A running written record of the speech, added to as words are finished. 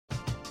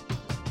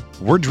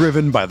We're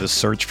driven by the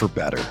search for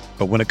better.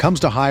 But when it comes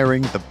to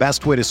hiring, the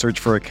best way to search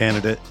for a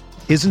candidate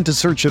isn't to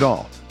search at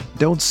all.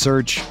 Don't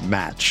search,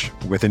 match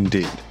with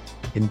Indeed.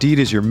 Indeed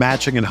is your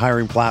matching and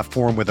hiring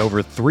platform with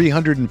over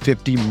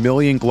 350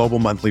 million global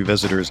monthly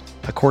visitors,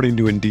 according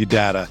to Indeed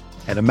data,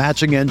 and a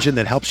matching engine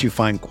that helps you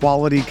find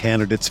quality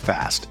candidates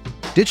fast.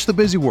 Ditch the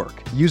busy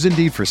work. Use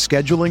Indeed for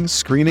scheduling,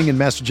 screening, and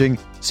messaging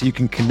so you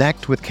can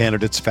connect with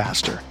candidates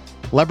faster.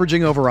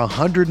 Leveraging over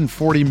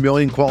 140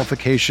 million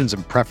qualifications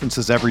and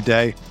preferences every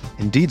day,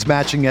 Indeed's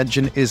matching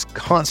engine is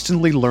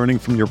constantly learning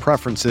from your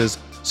preferences,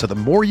 so the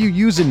more you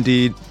use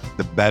Indeed,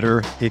 the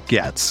better it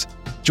gets.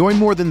 Join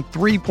more than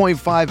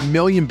 3.5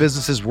 million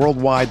businesses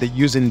worldwide that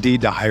use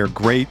Indeed to hire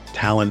great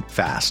talent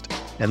fast.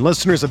 And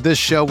listeners of this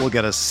show will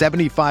get a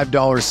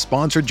 $75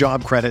 sponsored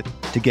job credit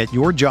to get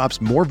your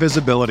jobs more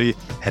visibility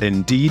at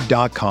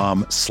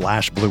Indeed.com/Blue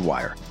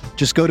Wire.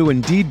 Just go to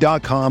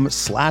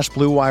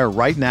Indeed.com/Blue Wire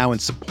right now and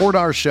support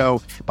our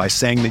show by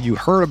saying that you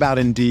heard about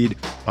Indeed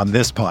on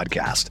this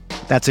podcast.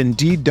 That's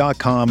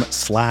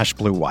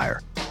Indeed.com/Blue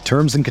Wire.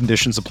 Terms and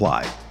conditions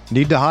apply.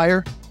 Need to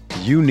hire?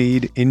 You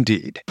need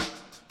Indeed.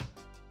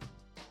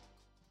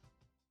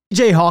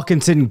 TJ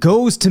Hawkinson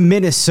goes to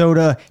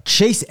Minnesota.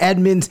 Chase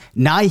Edmonds,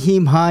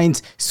 Nyheim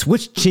Hines,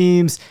 switch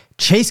teams.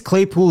 Chase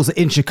Claypool's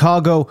in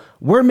Chicago.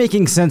 We're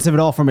making sense of it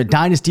all from a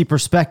dynasty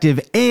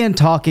perspective and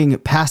talking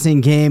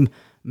passing game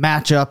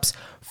matchups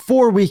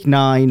for Week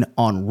 9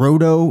 on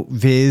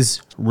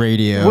RotoViz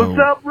Radio. What's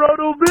up,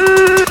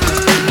 RotoViz?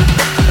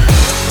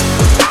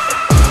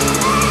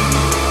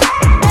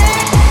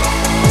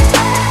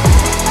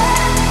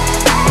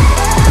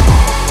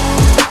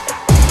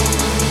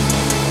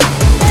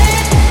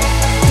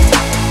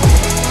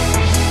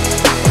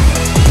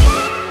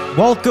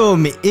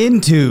 Welcome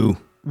into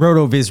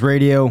RotoViz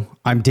Radio.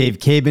 I'm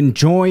Dave Cabin,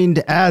 joined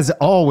as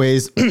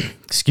always,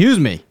 excuse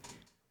me,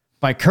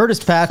 by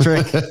Curtis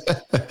Patrick.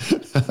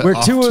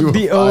 We're two of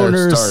the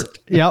owners.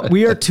 Yeah,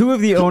 we are two of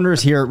the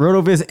owners here at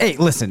RotoViz. Hey,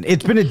 listen,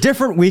 it's been a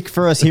different week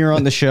for us here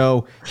on the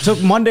show.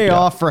 Took Monday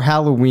off for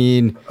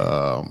Halloween.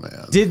 Oh,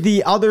 man. Did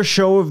the other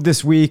show of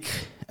this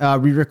week.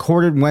 We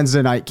recorded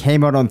Wednesday night,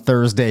 came out on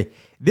Thursday.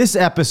 This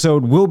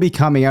episode will be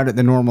coming out at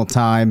the normal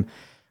time,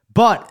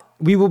 but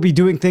we will be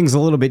doing things a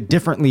little bit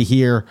differently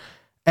here,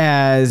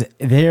 as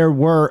there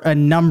were a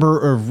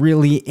number of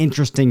really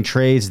interesting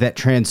trades that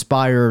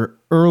transpired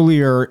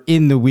earlier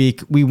in the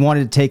week. We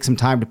wanted to take some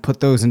time to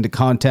put those into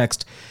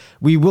context.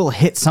 We will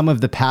hit some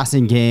of the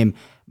passing game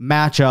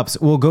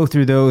matchups. We'll go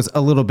through those a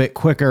little bit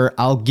quicker.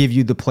 I'll give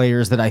you the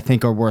players that I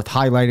think are worth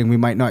highlighting. We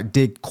might not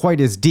dig quite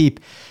as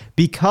deep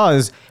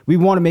because we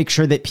want to make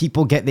sure that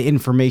people get the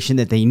information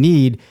that they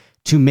need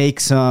to make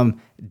some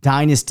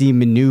dynasty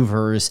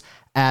maneuvers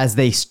as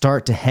they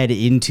start to head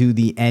into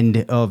the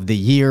end of the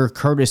year.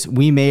 Curtis,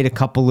 we made a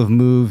couple of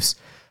moves,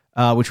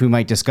 which we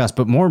might discuss,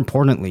 but more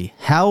importantly,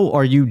 how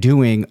are you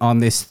doing on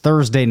this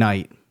Thursday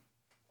night?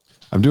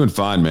 I'm doing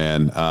fine,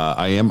 man.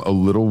 I am a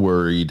little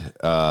worried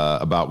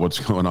about what's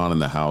going on in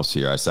the house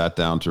here. I sat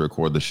down to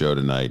record the show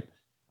tonight,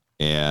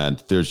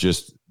 and there's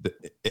just,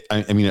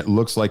 I mean, it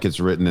looks like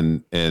it's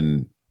written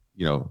in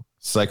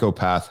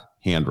psychopath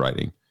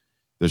handwriting.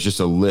 There's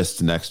just a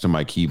list next to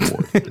my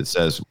keyboard that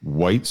says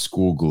white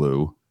school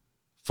glue,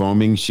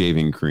 foaming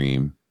shaving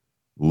cream,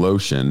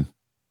 lotion,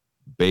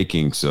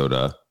 baking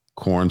soda,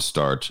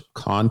 cornstarch,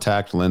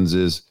 contact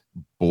lenses,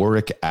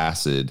 boric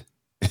acid,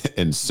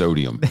 and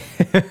sodium.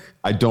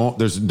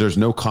 There's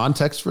no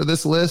context for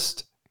this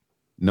list.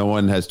 No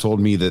one has told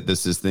me that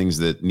this is things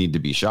that need to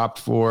be shopped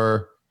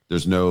for.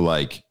 There's no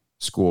like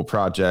school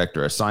project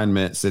or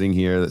assignment sitting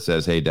here that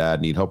says, hey,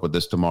 Dad, need help with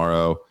this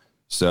tomorrow.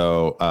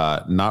 So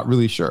not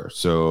really sure.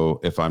 So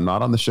if I'm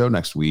not on the show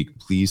next week,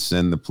 please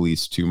send the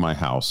police to my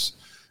house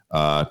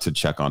to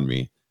check on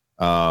me.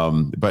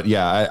 But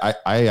yeah,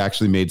 I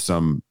actually made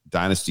some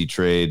dynasty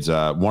trades.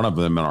 One of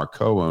them in our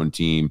co-owned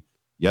team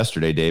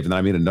yesterday, Dave, and then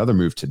I made another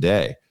move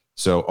today.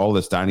 So all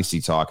this dynasty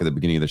talk at the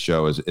beginning of the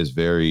show is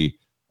very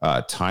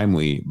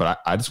timely. But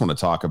I just want to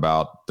talk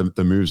about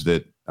the moves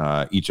that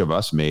each of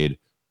us made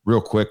real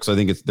quick. So I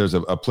think there's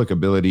a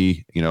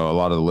applicability, a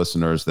lot of the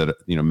listeners that,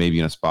 maybe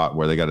in a spot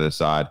where they got to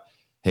decide,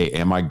 hey,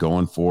 am I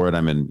going for it?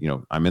 I'm in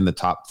the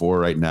top 4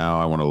 right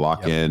now. I want to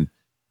lock in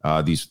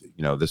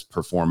this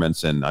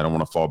performance, and I don't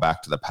want to fall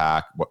back to the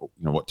pack.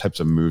 What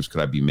types of moves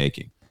could I be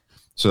making?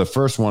 So the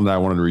first one that I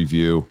wanted to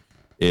review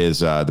is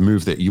the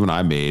move that you and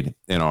I made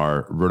in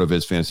our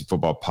RotoViz Fantasy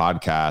Football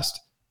Podcast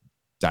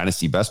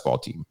Dynasty Best Ball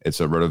team.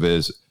 It's a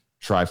RotoViz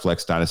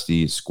TriFlex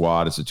Dynasty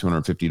squad. It's a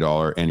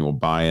 $250 annual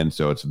buy-in,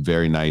 so it's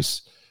very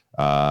nice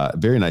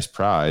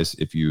prize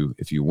if you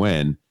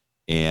win.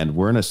 And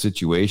we're in a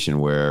situation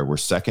where we're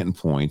second in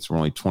points. We're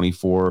only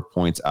 24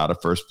 points out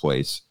of first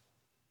place,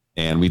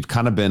 and we've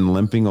kind of been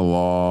limping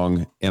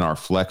along in our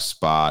flex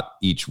spot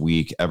each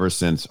week ever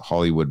since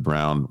Hollywood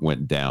Brown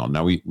went down.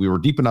 Now we were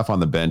deep enough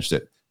on the bench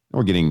that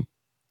we're getting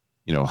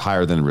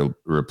higher than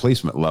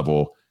replacement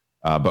level.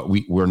 But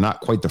we're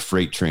not quite the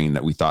freight train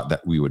that we thought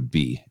that we would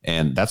be.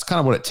 And that's kind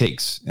of what it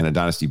takes in a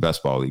dynasty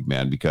best ball league,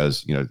 man,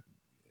 because,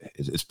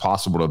 it's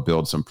possible to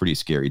build some pretty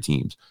scary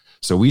teams.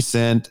 So we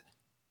sent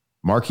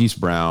Marquise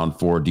Brown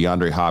for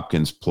DeAndre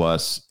Hopkins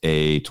plus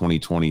a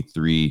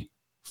 2023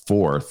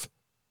 fourth.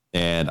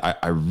 And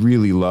I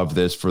really love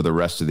this for the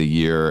rest of the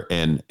year.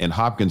 And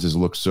Hopkins has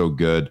looked so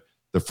good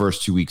the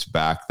first 2 weeks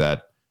back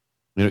that,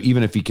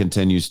 even if he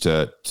continues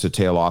to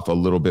tail off a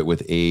little bit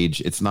with age,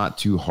 it's not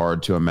too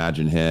hard to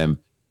imagine him,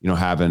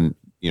 having,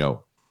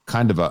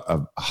 kind of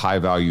a high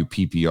value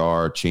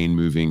PPR chain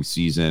moving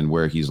season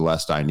where he's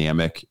less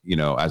dynamic,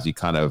 as he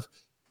kind of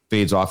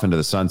fades off into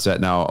the sunset.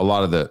 Now, a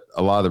lot of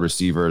the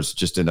receivers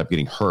just end up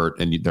getting hurt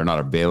and they're not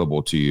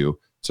available to you.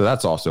 So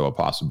that's also a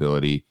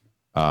possibility.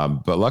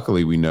 But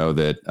luckily we know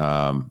that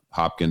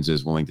Hopkins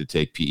is willing to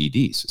take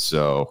PEDs.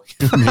 So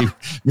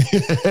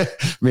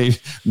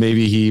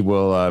maybe he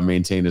will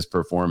maintain his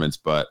performance,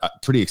 but I'm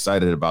pretty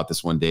excited about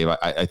this one, Dave.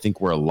 I think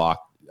we're a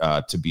lock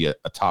to be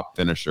a top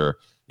finisher.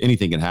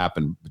 Anything can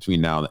happen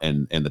between now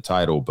and the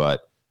title,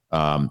 but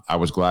I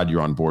was glad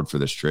you're on board for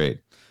this trade.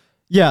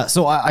 Yeah,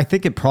 so I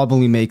think it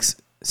probably makes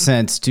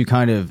sense to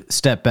kind of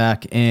step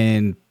back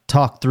and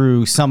talk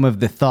through some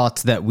of the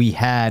thoughts that we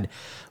had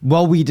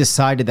while we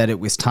decided that it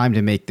was time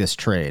to make this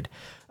trade.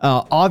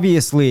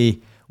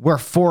 Obviously, we're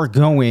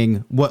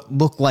foregoing what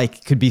looked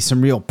like could be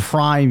some real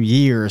prime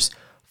years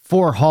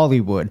for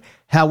Hollywood.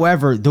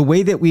 However, the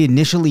way that we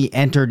initially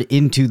entered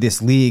into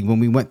this league when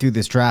we went through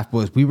this draft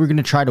was we were going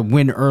to try to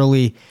win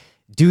early,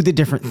 do the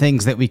different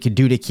things that we could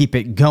do to keep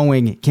it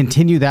going,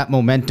 continue that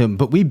momentum.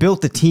 But we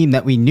built a team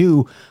that we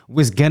knew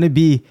was going to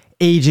be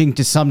aging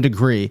to some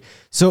degree.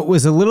 So it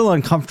was a little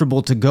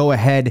uncomfortable to go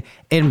ahead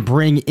and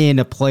bring in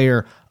a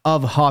player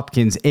of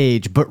Hopkins'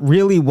 age. But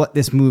really what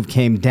this move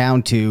came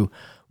down to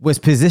was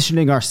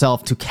positioning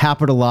ourselves to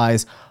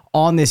capitalize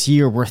on this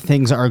year where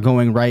things are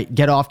going right,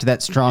 get off to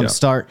that strong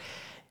start,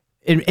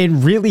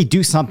 and really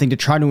do something to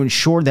try to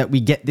ensure that we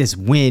get this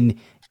win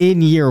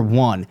in year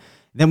one.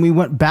 Then we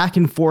went back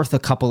and forth a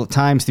couple of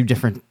times through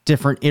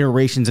different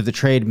iterations of the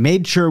trade,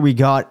 made sure we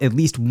got at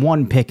least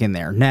one pick in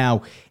there.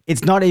 Now,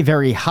 it's not a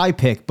very high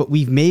pick, but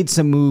we've made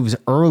some moves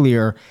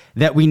earlier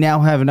that we now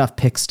have enough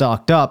picks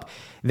stocked up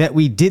that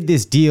we did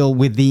this deal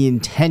with the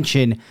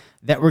intention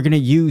that we're going to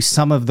use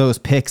some of those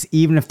picks,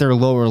 even if they're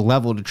lower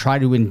level, to try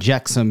to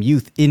inject some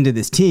youth into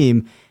this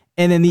team.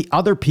 And then the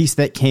other piece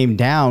that came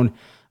down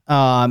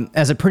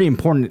as a pretty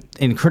important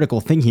and critical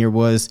thing here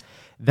was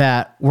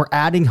that we're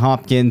adding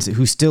Hopkins,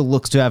 who still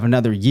looks to have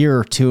another year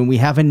or two, and we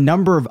have a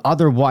number of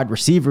other wide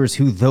receivers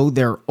who, though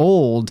they're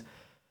old,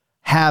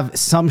 have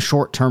some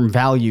short-term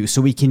value,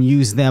 so we can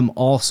use them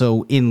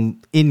also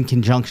in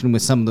conjunction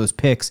with some of those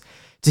picks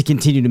to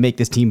continue to make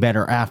this team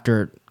better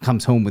after it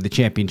comes home with the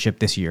championship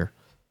this year.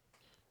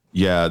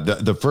 Yeah,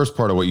 the first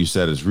part of what you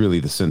said is really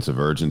the sense of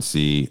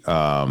urgency,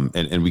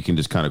 and we can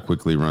just kind of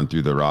quickly run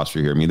through the roster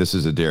here. I mean, this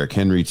is a Derrick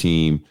Henry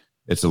team.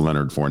 It's a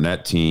Leonard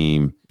Fournette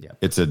team. Yep.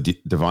 It's a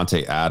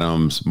Devontae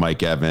Adams,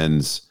 Mike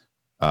Evans,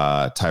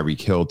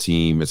 Tyreek Hill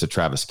team. It's a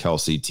Travis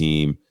Kelce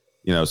team.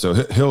 So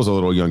Hill's a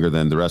little younger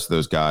than the rest of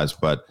those guys,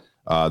 but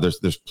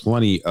there's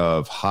plenty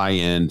of high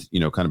end,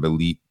 kind of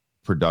elite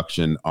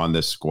production on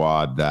this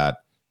squad that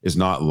is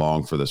not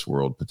long for this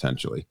world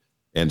potentially.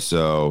 And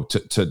so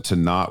to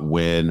not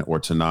win or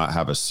to not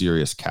have a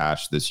serious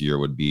cash this year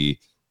would be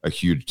a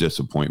huge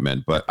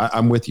disappointment. But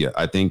I'm with you.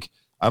 I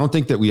don't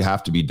think that we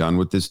have to be done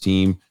with this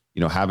team.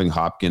 Having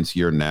Hopkins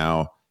here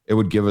now, it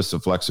would give us the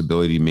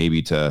flexibility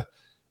maybe to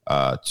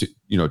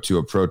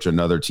approach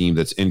another team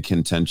that's in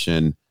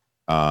contention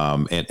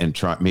and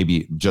try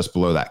maybe just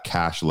below that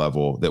cash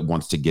level that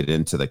wants to get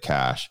into the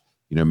cash.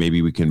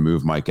 Maybe we can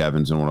move Mike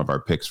Evans in one of our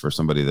picks for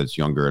somebody that's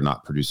younger and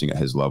not producing at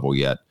his level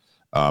yet,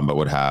 but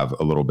would have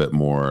a little bit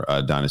more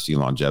dynasty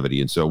longevity.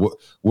 And so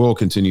we'll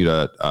continue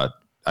to,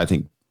 I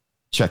think,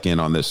 check in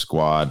on this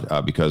squad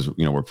because,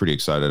 we're pretty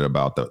excited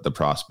about the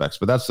prospects.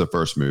 But that's the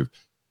first move.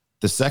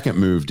 The second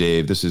move,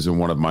 Dave, this is in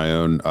one of my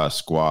own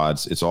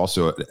squads. It's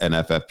also an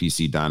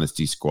FFPC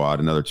Dynasty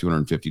squad, another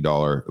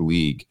 $250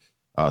 league.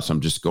 So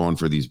I'm just going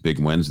for these big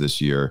wins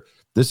this year.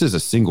 This is a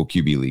single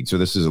QB league. So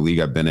this is a league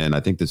I've been in. I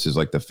think this is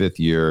like the fifth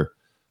year.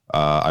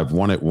 I've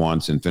won it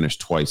once and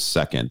finished twice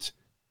second.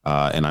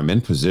 And I'm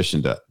in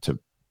position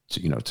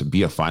to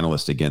be a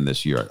finalist again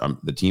this year.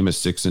 The team is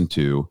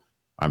 6-2.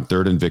 I'm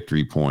third in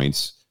victory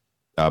points.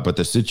 But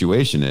the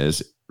situation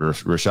is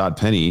Rashad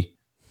Penny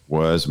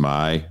was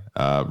my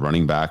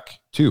running back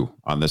 2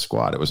 on this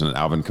squad. It was an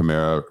Alvin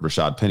Kamara,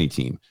 Rashad Penny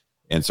team.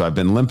 And so I've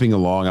been limping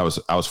along. I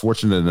was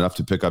fortunate enough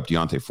to pick up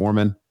D'Onta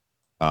Foreman.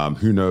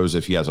 Who knows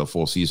if he has a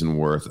full season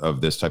worth of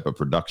this type of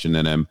production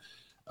in him.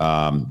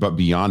 But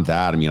beyond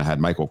that, I had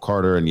Michael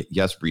Carter, and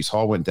yes, Breece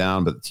Hall went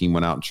down, but the team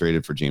went out and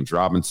traded for James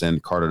Robinson.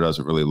 Carter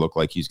doesn't really look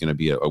like he's going to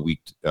be a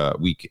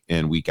week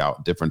in, week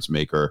out difference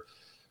maker.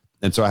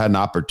 And so I had an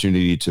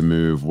opportunity to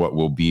move what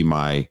will be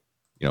my,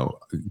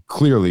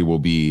 clearly will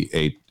be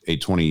a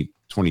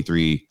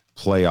 2023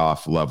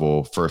 playoff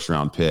level first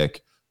round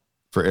pick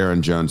for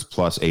Aaron Jones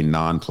plus a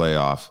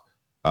non-playoff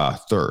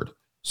third.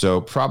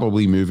 So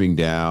probably moving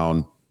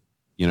down,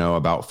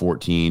 about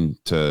 14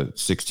 to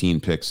 16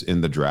 picks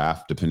in the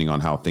draft, depending on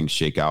how things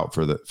shake out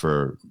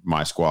for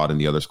my squad and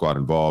the other squad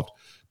involved.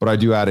 But I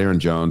do add Aaron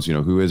Jones,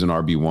 who is an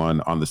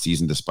RB1 on the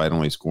season, despite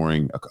only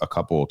scoring a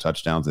couple of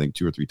touchdowns, I think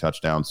 2 or 3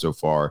 touchdowns so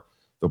far.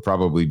 There'll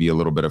probably be a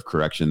little bit of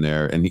correction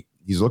there. And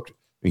he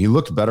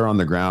looked better on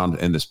the ground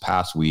in this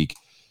past week.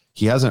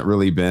 He hasn't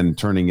really been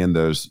turning in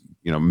those,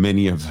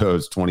 many of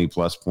those 20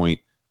 plus point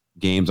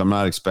games. I'm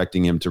not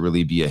expecting him to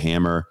really be a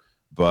hammer,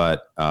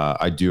 but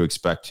I do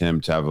expect him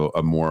to have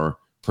a more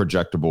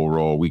projectable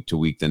role week to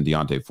week than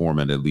D'Onta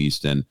Foreman, at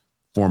least. And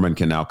Foreman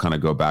can now kind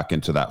of go back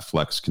into that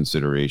flex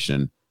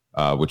consideration,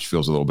 which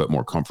feels a little bit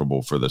more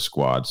comfortable for the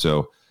squad.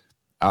 So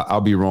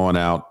I'll be rolling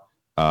out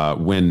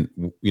when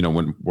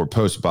we're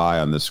post buy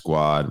on this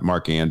squad.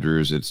 Mark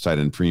Andrews, it's tight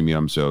end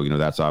premium. So,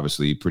 that's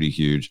obviously pretty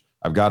huge.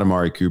 I've got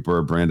Amari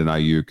Cooper, Brandon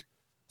Ayuk,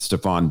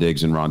 Stephon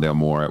Diggs, and Rondale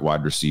Moore at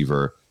wide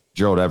receiver.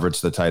 Gerald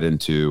Everett's the tight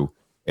end 2.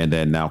 And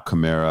then now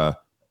Kamara,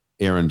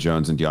 Aaron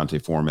Jones, and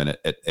D'Onta Foreman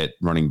at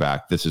running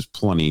back. This is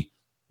plenty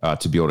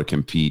to be able to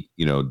compete,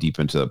 deep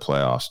into the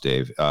playoffs,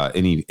 Dave.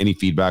 Any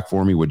feedback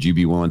for me? Would you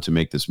be willing to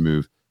make this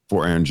move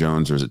for Aaron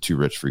Jones, or is it too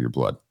rich for your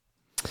blood?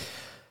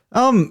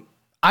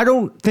 I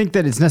don't think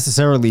that it's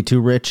necessarily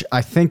too rich.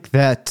 I think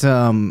that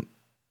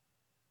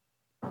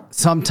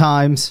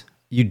sometimes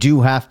you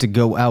do have to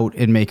go out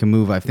and make a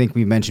move. I think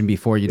we mentioned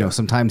before,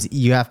 sometimes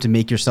you have to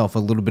make yourself a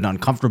little bit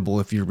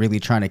uncomfortable if you're really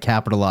trying to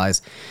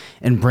capitalize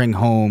and bring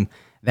home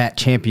that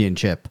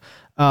championship.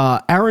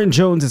 Aaron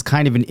Jones is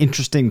kind of an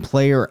interesting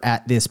player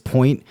at this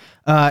point,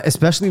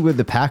 especially with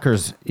the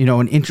Packers,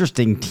 an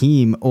interesting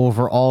team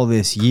overall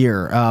this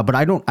year. But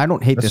I don't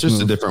hate That's this just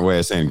move. a different way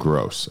of saying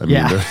gross. I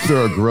mean,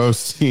 they're a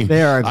gross team.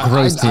 They are a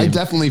gross team. I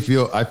definitely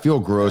feel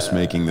gross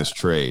making this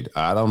trade.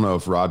 I don't know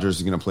if Rodgers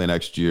is going to play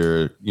next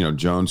year.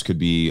 Jones could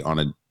be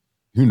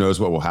who knows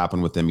what will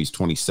happen with him. He's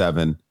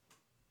 27.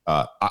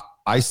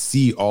 I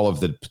see all of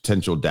the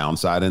potential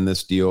downside in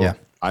this deal. Yeah.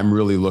 I'm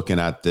really looking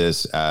at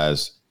this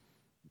as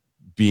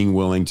being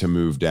willing to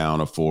move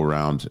down a full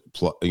round,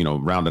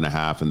 round and a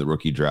half in the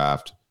rookie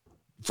draft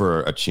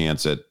for a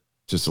chance to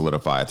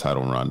solidify a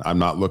title run. I'm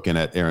not looking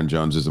at Aaron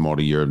Jones as a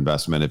multi-year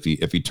investment.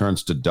 If he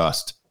turns to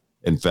dust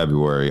in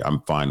February,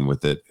 I'm fine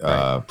with it,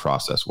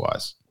 process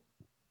wise.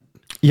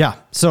 Yeah.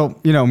 So,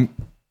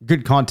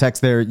 good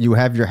context there. You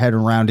have your head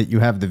around it. You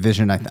have the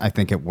vision. I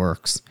think it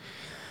works.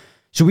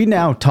 Should we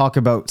now talk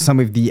about some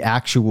of the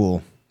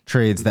actual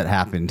trades that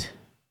happened?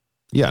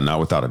 Yeah, not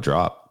without a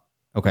drop.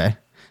 Okay.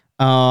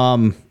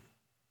 What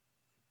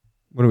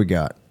do we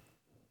got?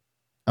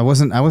 I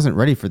wasn't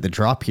ready for the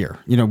drop here.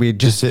 We had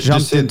just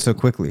jumped in so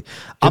quickly.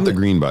 Hit the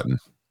green button.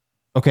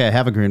 Okay, I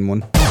have a green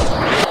one.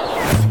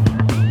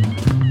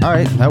 All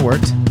right, that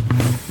worked.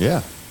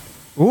 Yeah.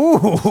 Ooh,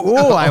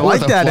 I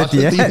like that at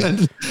the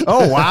end.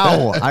 Oh,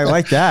 wow. I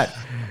like that.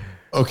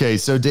 Okay,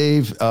 so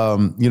Dave,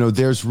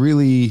 there's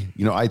really,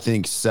 I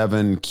think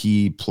 7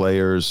 key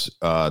players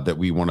that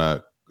we want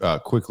to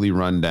quickly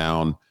run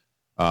down.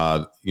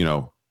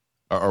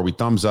 Are we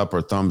thumbs up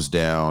or thumbs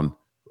down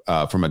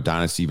from a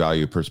dynasty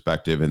value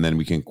perspective? And then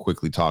we can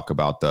quickly talk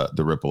about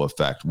the ripple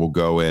effect. We'll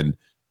go in,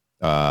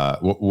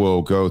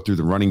 we'll go through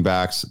the running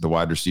backs, the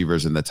wide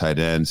receivers, and the tight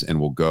ends,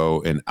 and we'll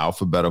go in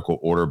alphabetical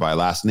order by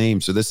last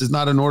name. So this is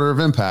not an order of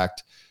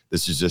impact.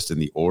 This is just in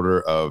the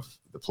order of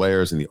the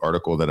players in the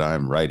article that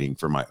I'm writing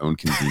for my own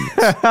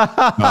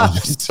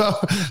convenience.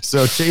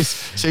 So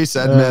Chase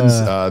Edmonds,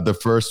 the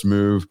first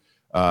move,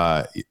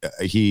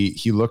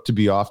 he looked to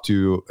be off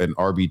to an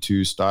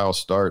RB2 style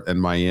start in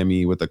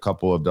Miami with a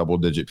couple of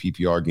double-digit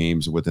PPR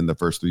games within the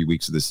first 3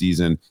 weeks of the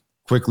season.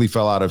 Quickly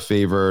fell out of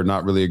favor.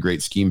 Not really a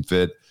great scheme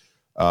fit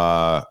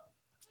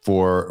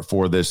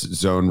for this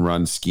zone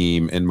run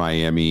scheme in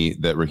Miami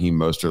that Raheem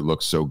Mostert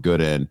looks so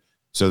good in.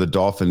 So the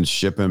Dolphins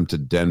ship him to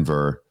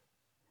Denver.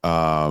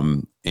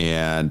 And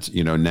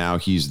now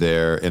he's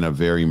there in a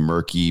very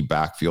murky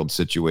backfield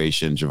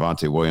situation.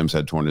 Javonte Williams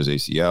had torn his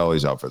ACL.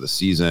 He's out for the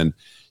season.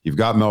 You've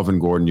got Melvin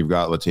Gordon, you've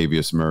got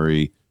Latavius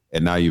Murray,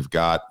 and now you've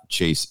got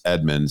Chase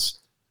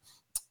Edmonds.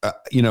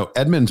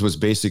 Edmonds was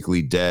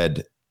basically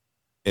dead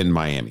in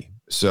Miami.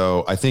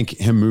 So I think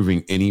him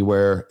moving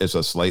anywhere is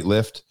a slight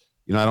lift.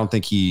 I don't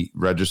think he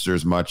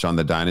registers much on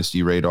the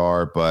dynasty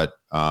radar, but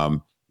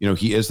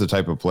he is the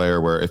type of player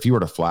where if he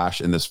were to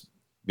flash in this,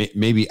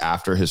 maybe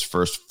after his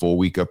first full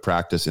week of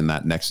practice in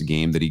that next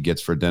game that he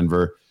gets for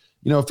Denver,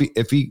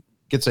 if he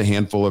gets a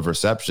handful of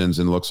receptions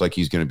and looks like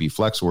he's going to be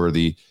flex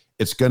worthy,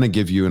 it's going to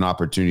give you an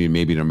opportunity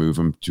maybe to move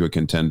him to a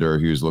contender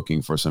who's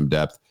looking for some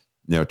depth,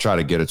 try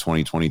to get a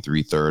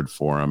 2023 third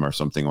for him or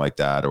something like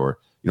that, or,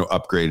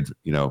 upgrade,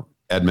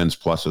 Edmonds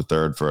plus a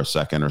third for a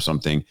second or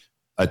something.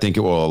 I think it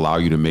will allow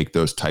you to make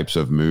those types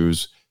of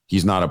moves.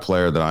 He's not a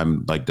player that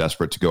I'm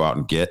desperate to go out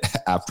and get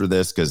after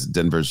this because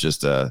Denver's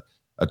just a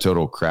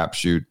total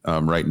crapshoot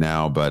right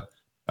now. But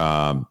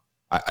I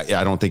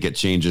don't think it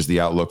changes the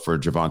outlook for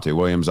Javonte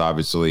Williams.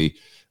 Obviously,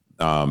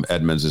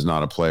 Edmonds is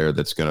not a player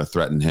that's going to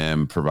threaten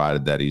him,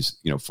 provided that he's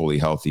fully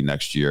healthy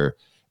next year.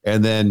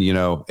 And then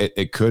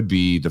it could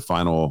be the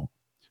final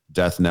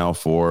death knell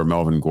for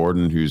Melvin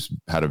Gordon, who's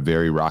had a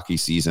very rocky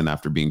season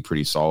after being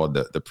pretty solid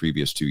the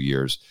previous 2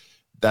 years.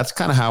 That's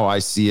kind of how I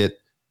see it.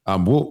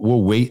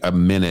 We'll wait a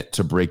minute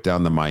to break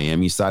down the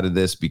Miami side of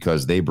this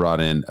because they brought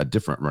in a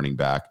different running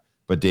back.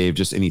 But Dave,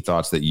 just any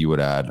thoughts that you would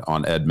add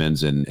on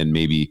Edmonds and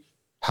maybe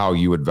how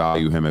you would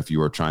value him if you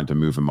were trying to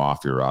move him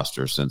off your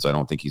roster, since I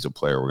don't think he's a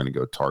player we're going to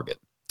go target.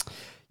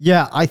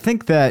 Yeah, I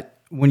think that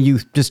when you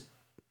just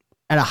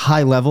at a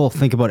high level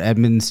think about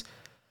Edmonds,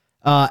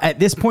 at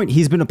this point,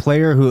 he's been a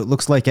player who it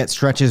looks like at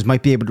stretches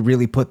might be able to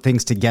really put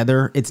things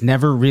together. It's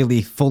never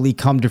really fully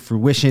come to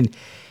fruition.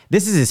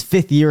 This is his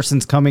 5th year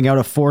since coming out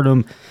of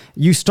Fordham.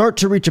 You start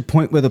to reach a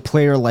point with a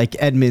player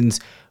like Edmonds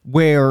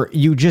where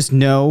you just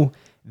know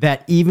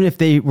that even if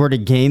they were to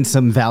gain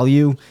some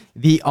value,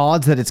 the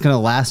odds that it's going to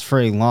last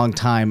for a long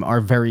time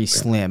are very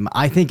slim.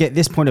 I think at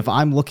this point, if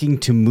I'm looking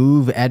to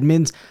move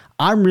Edmonds,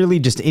 I'm really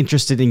just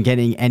interested in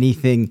getting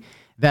anything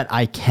that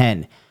I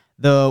can.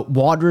 The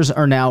waters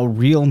are now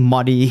real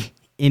muddy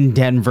in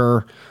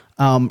Denver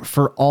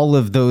for all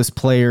of those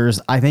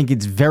players. I think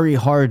it's very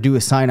hard to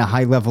assign a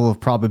high level of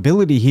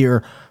probability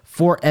here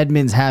for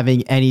Edmonds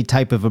having any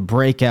type of a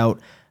breakout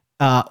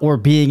or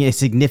being a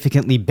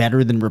significantly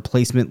better than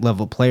replacement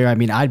level player. I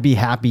mean, I'd be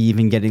happy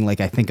even getting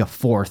I think a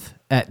 4th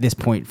at this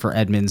point for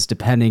Edmonds,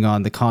 depending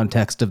on the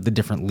context of the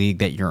different league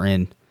that you're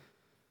in.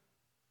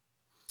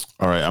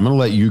 All right, I'm going to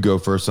let you go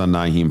first on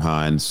Nyheim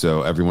Hines,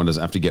 so everyone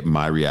doesn't have to get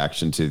my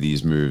reaction to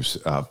these moves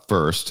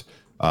first.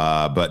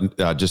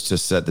 But just to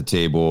set the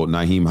table,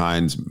 Nyheim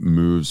Hines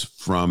moves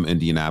from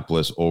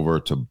Indianapolis over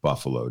to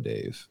Buffalo,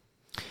 Dave.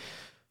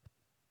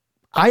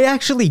 I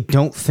actually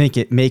don't think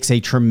it makes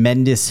a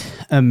tremendous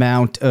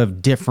amount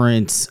of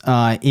difference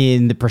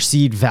in the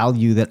perceived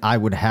value that I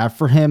would have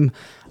for him.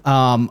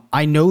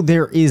 I know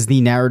there is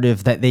the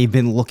narrative that they've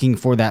been looking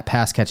for that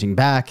pass catching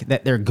back,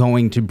 that they're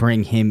going to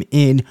bring him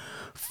in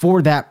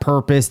for that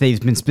purpose. They've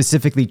been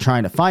specifically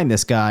trying to find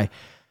this guy.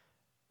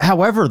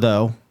 However,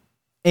 though,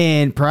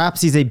 and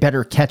perhaps he's a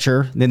better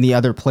catcher than the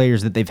other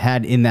players that they've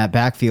had in that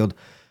backfield,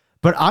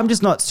 but I'm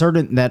just not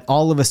certain that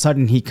all of a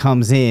sudden he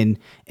comes in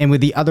and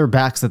with the other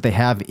backs that they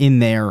have in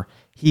there,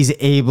 he's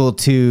able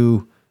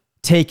to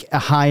take a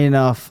high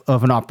enough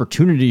of an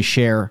opportunity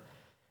share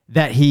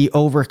that he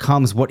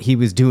overcomes what he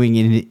was doing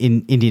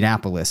in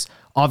Indianapolis.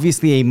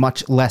 Obviously a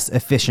much less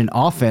efficient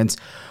offense,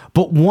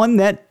 but one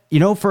that,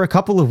 for a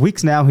couple of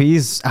weeks now,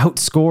 he's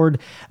outscored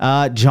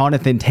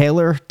Jonathan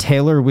Taylor.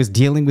 Taylor was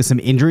dealing with some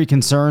injury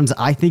concerns.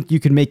 I think you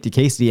can make the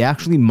case that he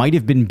actually might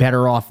have been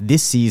better off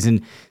this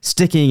season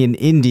sticking in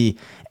Indy.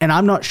 And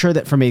I'm not sure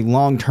that from a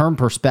long-term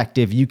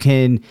perspective, you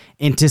can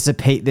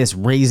anticipate this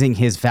raising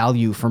his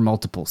value for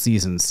multiple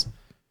seasons.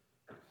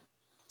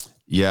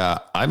 Yeah,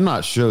 I'm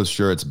not sure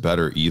it's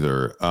better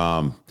either.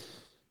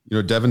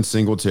 Devin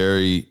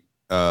Singletary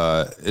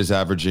is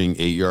averaging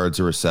 8 yards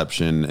a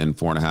reception and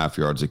 4.5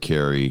 yards a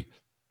carry.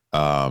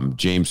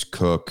 James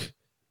Cook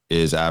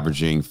is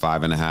averaging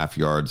 5.5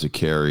 yards a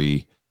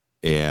carry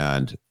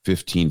and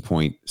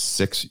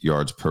 15.6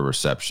 yards per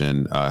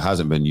reception.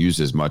 Hasn't been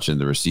used as much in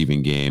the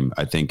receiving game,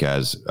 I think,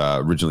 as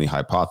originally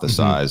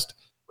hypothesized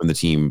when the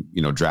team,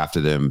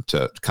 drafted him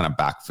to kind of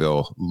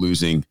backfill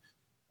losing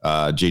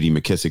J.D.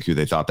 McKissick, who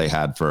they thought they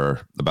had for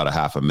about a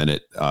half a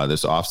minute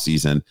this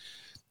offseason.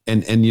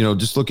 And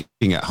just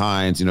looking at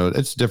Hines,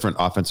 it's different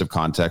offensive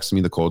context. I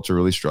mean, the Colts are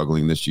really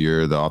struggling this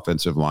year. The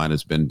offensive line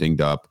has been dinged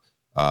up.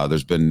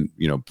 There's been,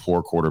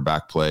 poor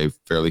quarterback play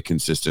fairly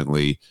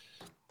consistently.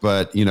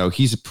 But,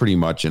 he's pretty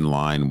much in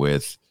line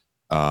with,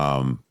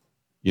 career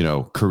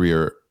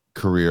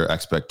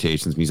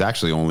expectations. He's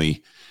actually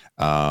only,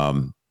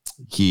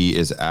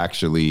 he's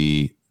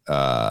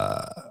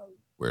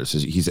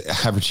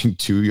averaging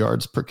 2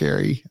 yards per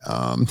carry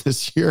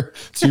this year,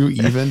 2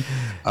 even.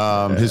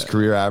 His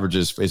career average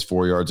is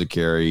 4 yards a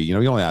carry. He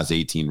only has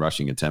 18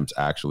 rushing attempts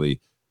actually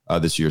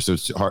this year. So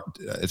it's hard.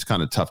 It's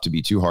kind of tough to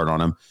be too hard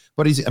on him,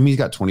 but he's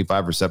got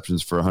 25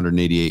 receptions for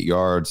 188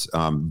 yards.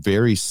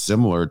 Very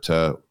similar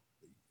to,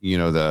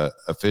 the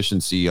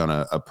efficiency on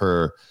a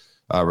per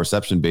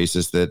reception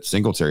basis that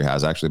Singletary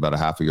has, actually about a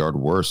half a yard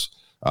worse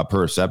per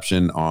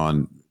reception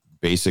on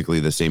basically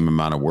the same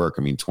amount of work.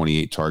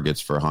 28 targets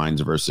for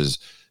Hines versus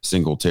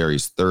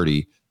Singletary's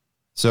 30.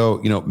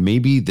 So,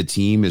 maybe the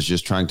team is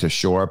just trying to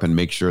shore up and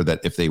make sure that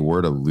if they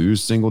were to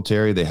lose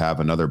Singletary, they have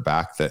another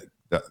back that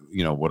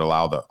would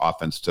allow the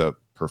offense to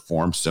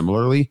perform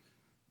similarly.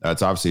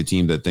 It's obviously a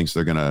team that thinks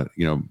they're going to,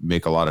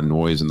 make a lot of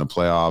noise in the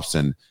playoffs.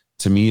 And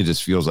to me, it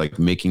just feels like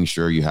making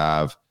sure you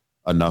have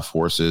enough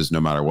horses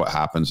no matter what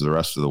happens the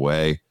rest of the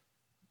way.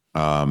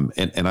 And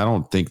I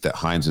don't think that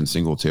Hines and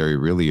Singletary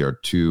really are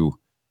too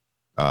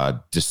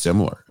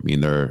dissimilar.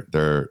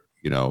 They're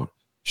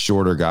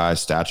shorter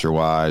guys, stature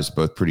wise,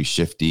 both pretty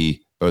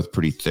shifty, both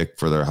pretty thick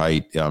for their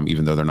height.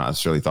 Even though they're not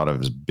necessarily thought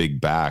of as big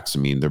backs.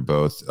 They're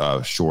both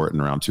short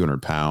and around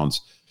 200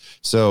 pounds.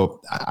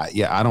 So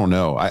I don't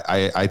know.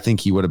 I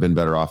think he would have been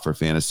better off for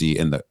fantasy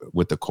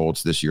with the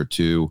Colts this year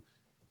too.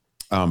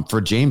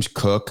 For James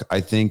Cook,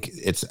 I think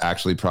it's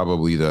actually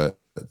probably the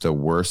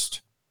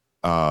worst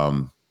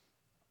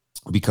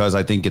because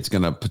I think it's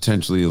going to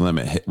potentially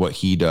limit what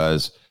he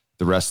does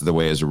the rest of the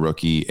way as a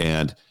rookie.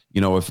 And,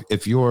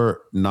 if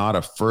you're not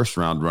a first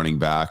round running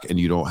back and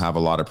you don't have a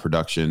lot of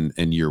production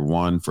in year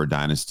one for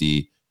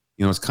Dynasty,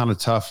 it's kind of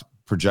tough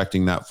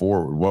projecting that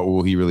forward. What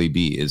will he really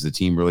be? Is the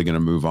team really going to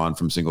move on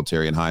from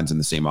Singletary and Hines in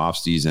the same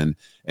offseason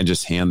and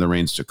just hand the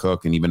reins to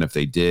Cook? And even if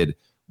they did,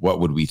 what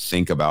would we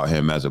think about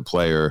him as a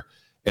player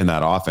in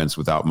that offense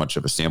without much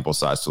of a sample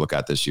size to look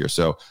at this year?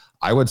 So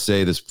I would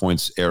say this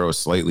points arrow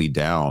slightly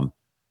down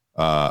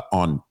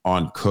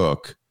on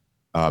Cook.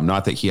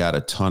 Not that he had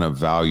a ton of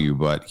value,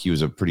 but he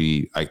was a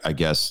pretty, I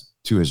guess,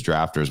 to his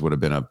drafters would have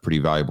been a pretty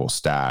valuable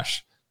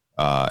stash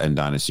in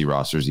dynasty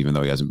rosters, even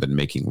though he hasn't been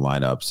making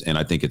lineups. And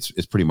I think it's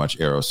pretty much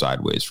arrow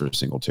sideways for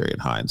Singletary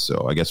and Hines.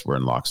 So I guess we're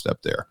in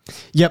lockstep there.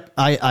 Yep.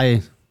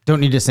 I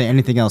don't need to say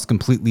anything else.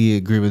 Completely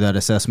agree with that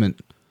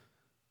assessment.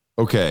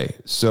 Okay.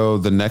 So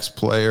the next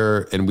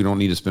player, and we don't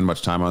need to spend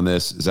much time on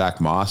this, Zach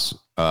Moss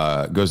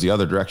goes the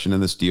other direction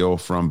in this deal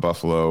from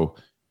Buffalo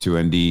to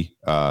Indy.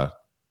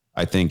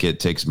 I think it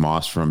takes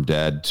Moss from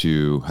dead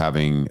to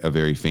having a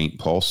very faint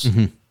pulse.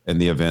 In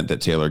the event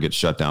that Taylor gets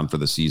shut down for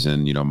the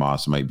season,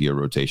 Moss might be a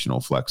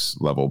rotational flex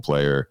level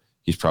player.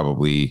 He's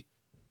probably,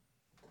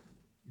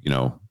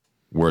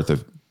 worth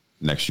of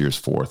next year's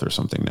fourth or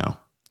something now.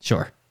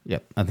 Sure.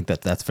 Yep. I think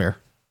that's fair.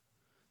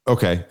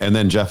 Okay. And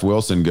then Jeff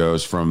Wilson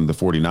goes from the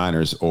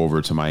 49ers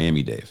over to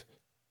Miami, Dave.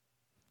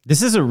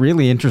 This is a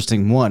really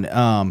interesting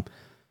one.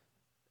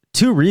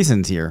 Two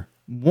reasons here.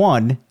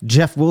 One,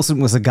 Jeff Wilson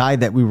was a guy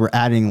that we were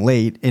adding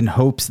late in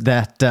hopes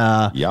that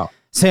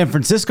San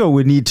Francisco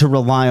would need to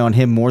rely on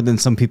him more than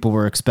some people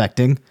were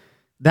expecting.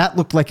 That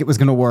looked like it was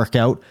going to work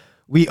out.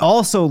 We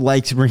also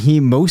liked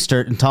Raheem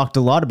Mostert and talked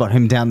a lot about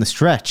him down the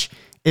stretch.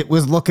 It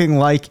was looking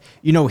like,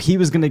 he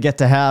was going to get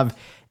to have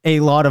a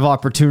lot of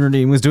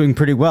opportunity and was doing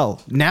pretty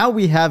well. Now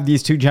we have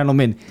these two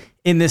gentlemen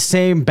in the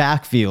same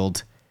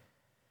backfield.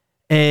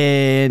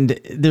 And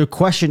the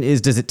question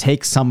is, does it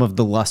take some of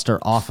the luster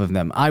off of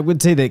them? I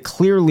would say that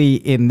clearly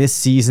in this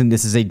season,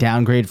 this is a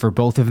downgrade for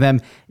both of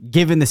them,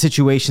 given the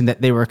situation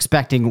that they were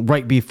expecting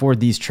right before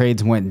these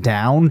trades went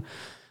down.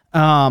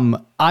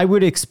 I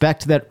would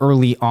expect that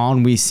early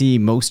on we see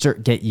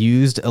Mostert get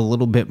used a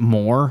little bit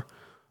more.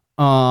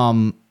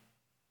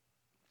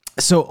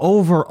 So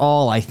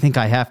overall, I think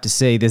I have to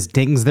say this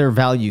dings their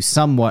value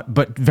somewhat,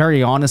 but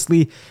very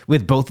honestly,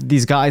 with both of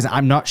these guys,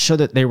 I'm not sure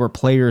that they were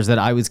players that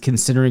I was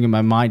considering in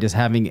my mind as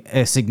having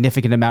a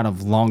significant amount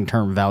of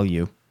long-term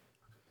value.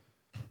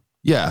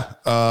 Yeah.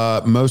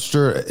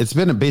 Mostert, it's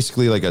been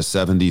basically like a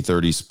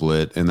 70-30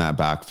 split in that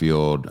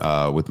backfield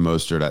with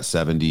Mostert at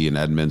 70 and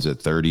Edmonds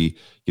at 30.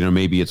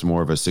 Maybe it's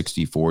more of a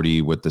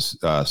 60-40 with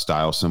the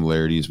style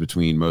similarities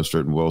between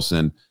Mostert and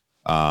Wilson.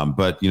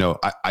 But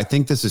I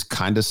think this is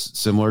kind of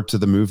similar to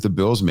the move the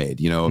Bills made.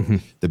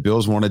 The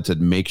Bills wanted to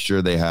make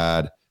sure they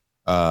had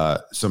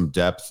some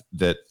depth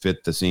that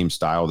fit the same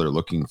style they're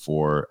looking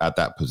for at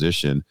that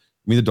position.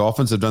 I mean, the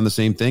Dolphins have done the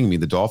same thing. I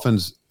mean, the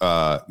Dolphins,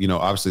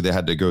 obviously they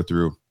had to go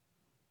through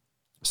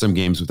some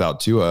games without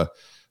Tua,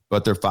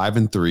 but they're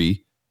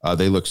 5-3.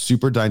 They look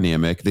super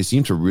dynamic. They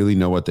seem to really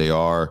know what they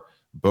are,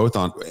 both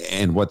on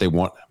and what they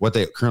want, what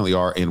they currently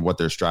are, and what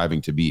they're striving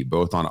to be,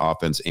 both on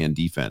offense and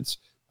defense.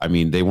 I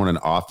mean, they want an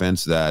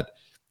offense that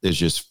is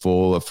just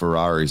full of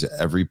Ferraris at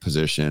every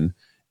position.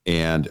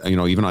 And,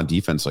 even on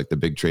defense, like the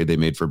big trade they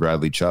made for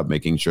Bradley Chubb,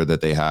 making sure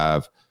that they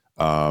have,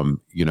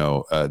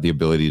 the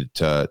ability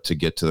to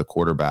get to the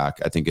quarterback,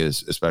 I think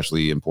is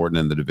especially important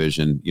in the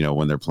division,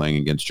 when they're playing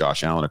against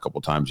Josh Allen a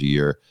couple times a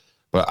year.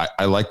 But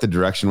I like the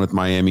direction with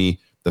Miami,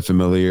 the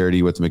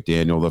familiarity with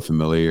McDaniel, the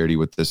familiarity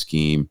with the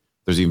scheme.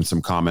 There's even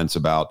some comments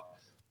about,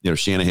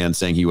 Shanahan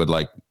saying he would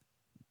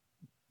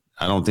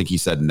I don't think he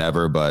said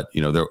never, but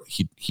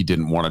he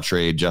didn't want to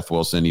trade Jeff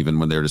Wilson even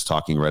when they were just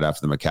talking right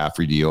after the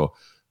McCaffrey deal.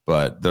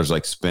 But there's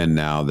spin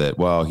now that,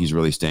 well, he's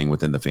really staying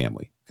within the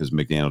family because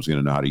McDaniel's going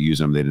to know how to use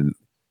him. They didn't,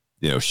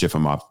 ship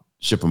him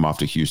off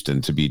to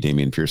Houston to be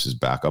Dameon Pierce's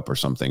backup or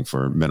something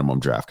for minimum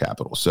draft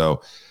capital.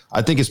 So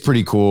I think it's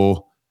pretty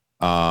cool.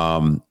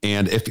 And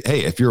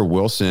if you're a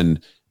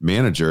Wilson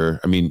manager,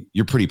 I mean,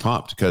 you're pretty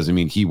pumped because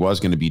he was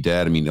going to be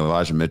dead. I mean,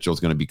 Elijah Mitchell's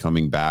going to be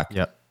coming back.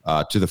 Yep.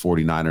 To the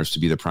 49ers to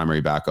be the primary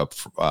backup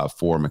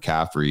for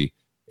McCaffrey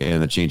and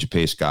the change of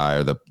pace guy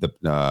or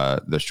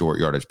the short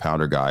yardage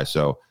pounder guy.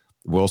 So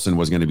Wilson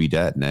was going to be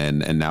dead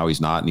and now he's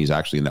not, and he's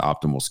actually in the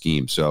optimal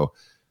scheme. So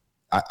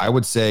I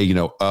would say,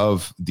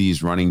 of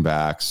these running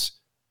backs,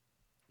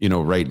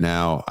 right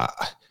now,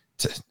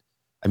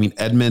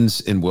 Edmonds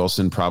and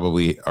Wilson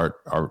probably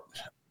are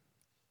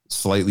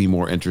slightly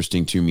more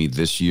interesting to me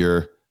this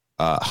year.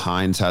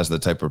 Hines has the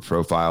type of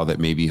profile that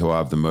maybe he'll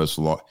have the most,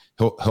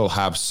 he'll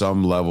have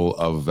some level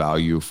of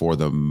value for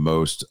the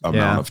most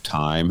amount of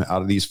time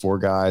out of these four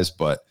guys,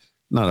 but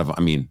none of,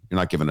 you're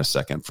not giving a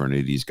second for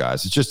any of these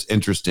guys. It's just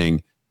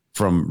interesting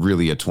from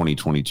really a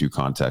 2022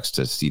 context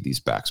to see these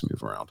backs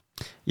move around.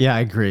 Yeah,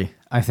 I agree.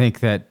 I think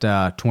that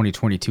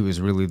 2022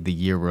 is really the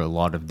year where a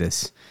lot of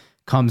this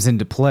comes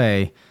into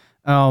play.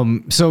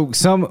 So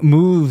some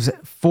moves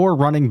for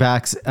running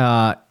backs,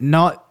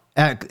 not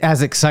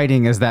as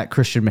exciting as that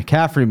Christian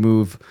McCaffrey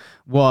move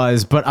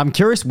was, but I'm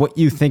curious what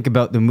you think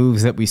about the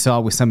moves that we saw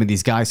with some of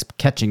these guys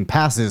catching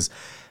passes.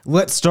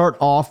 Let's start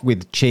off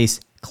with Chase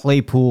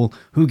Claypool,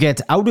 who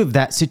gets out of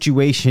that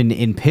situation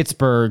in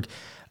Pittsburgh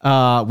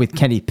with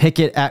Kenny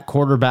Pickett at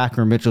quarterback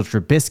or Mitchell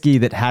Trubisky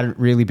that hadn't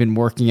really been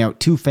working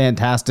out too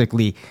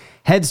fantastically,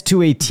 heads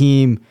to a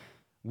team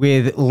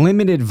with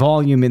limited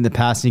volume in the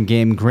passing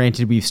game.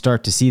 Granted, we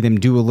start to see them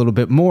do a little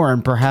bit more,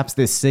 and perhaps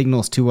this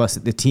signals to us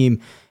that the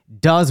team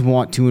does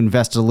want to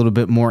invest a little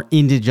bit more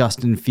into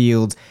Justin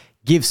Fields,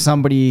 give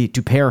somebody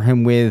to pair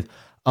him with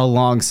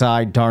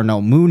alongside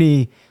Darnell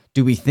Mooney.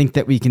 Do we think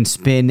that we can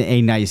spin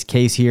a nice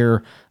case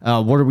here?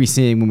 What are we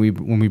seeing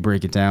when we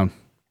break it down?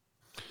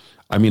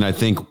 I mean, I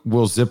think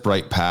we'll zip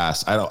right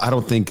past. I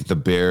don't think the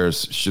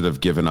Bears should have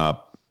given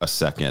up a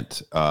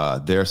second.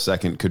 Their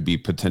second could be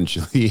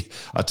potentially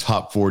a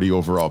top 40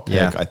 overall pick.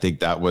 Yeah. I think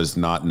that was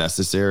not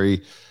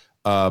necessary.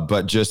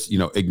 But just,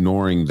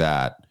 ignoring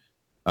that,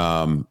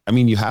 I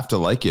mean, you have to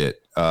like it.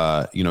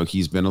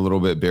 He's been a little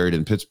bit buried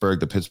in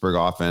Pittsburgh. The Pittsburgh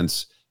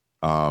offense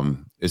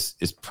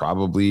is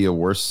probably a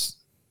worse.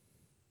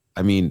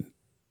 I mean,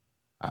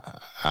 I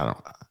don't.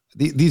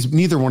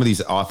 Neither one of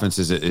these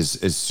offenses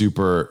is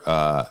super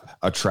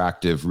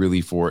attractive,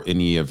 really, for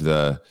any of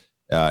the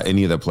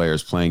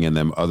players playing in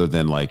them, other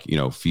than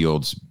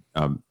Fields.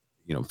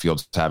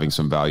 Fields having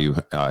some value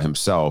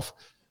himself.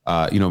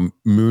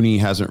 Mooney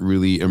hasn't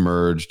really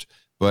emerged.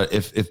 But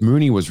if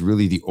Mooney was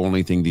really the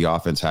only thing the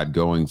offense had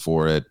going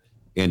for it,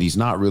 and he's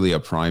not really a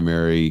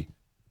primary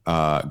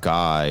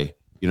guy,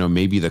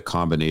 maybe the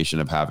combination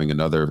of having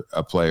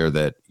a player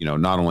that,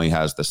 not only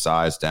has the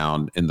size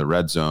down in the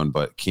red zone,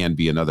 but can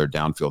be another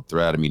downfield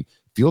threat. I mean,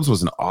 Fields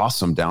was an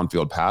awesome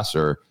downfield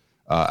passer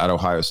at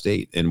Ohio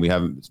State, and we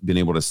haven't been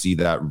able to see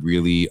that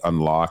really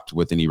unlocked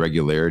with any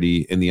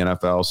regularity in the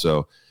NFL.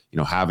 So,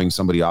 having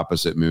somebody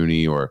opposite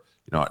Mooney, or,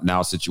 now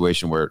a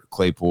situation where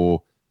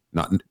Claypool,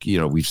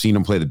 we've seen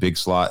him play the big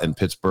slot in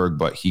Pittsburgh,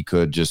 but he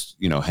could just,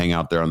 hang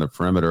out there on the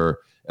perimeter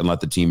and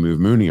let the team move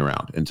Mooney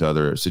around into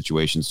other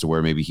situations to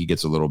where maybe he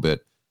gets a little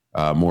bit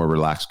more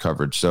relaxed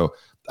coverage. So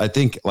I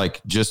think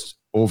just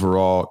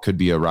overall could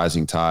be a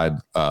rising tide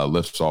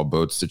lifts all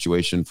boats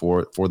situation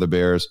for the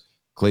Bears.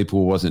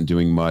 Claypool wasn't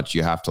doing much.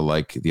 You have to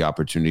like the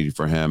opportunity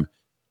for him.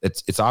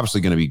 It's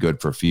obviously going to be good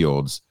for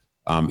Fields,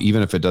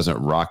 even if it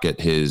doesn't rocket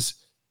his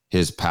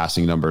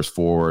passing numbers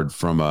forward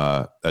from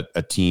a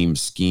team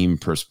scheme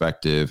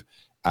perspective.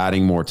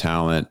 Adding more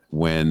talent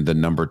when the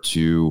number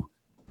 2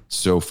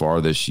 so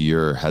far this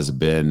year has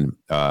been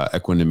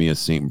Equanimeous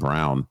St.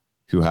 Brown,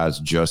 who has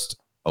just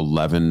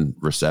 11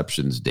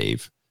 receptions,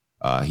 Dave.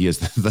 He is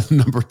the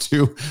number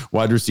 2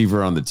 wide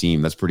receiver on the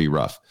team. That's pretty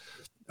rough.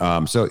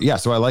 So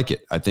I like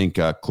it. I think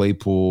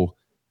Claypool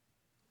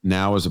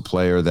now is a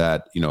player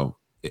that,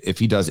 if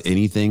he does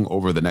anything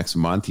over the next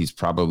month, he's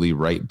probably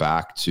right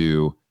back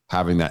to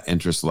having that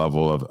interest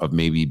level of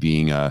maybe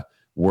being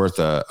worth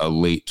a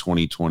late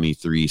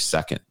 2023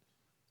 second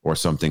or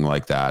something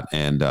like that.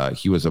 And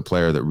he was a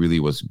player that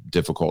really was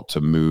difficult to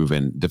move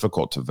and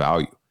difficult to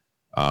value,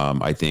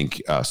 I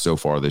think, so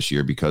far this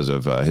year because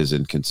of his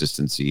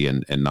inconsistency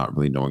and not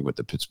really knowing what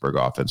the Pittsburgh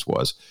offense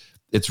was.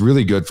 It's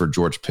really good for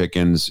George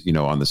Pickens,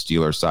 on the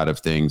Steelers side of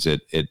things.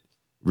 It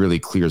really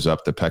clears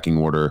up the pecking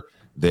order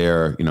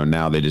there.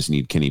 Now they just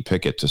need Kenny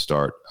Pickett to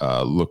start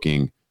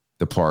looking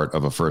the part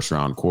of a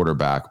first-round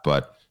quarterback.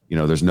 But,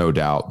 there's no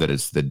doubt that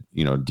it's the,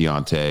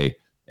 Deontay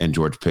and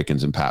George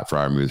Pickens and Pat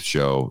Freiermuth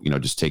show,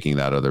 just taking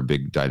that other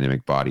big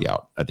dynamic body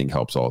out, I think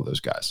helps all of those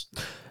guys.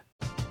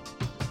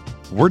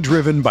 We're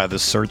driven by the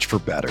search for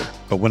better.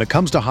 But when it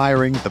comes to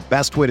hiring, the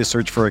best way to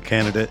search for a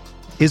candidate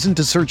isn't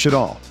to search at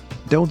all.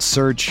 Don't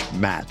search,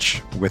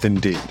 match with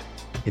Indeed.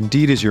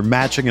 Indeed is your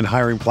matching and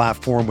hiring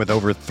platform with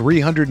over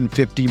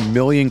 350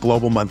 million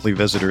global monthly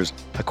visitors,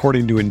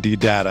 according to Indeed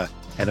data,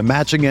 and a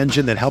matching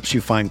engine that helps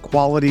you find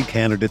quality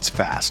candidates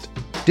fast.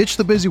 Ditch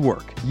the busy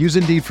work. Use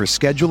Indeed for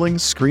scheduling,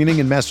 screening,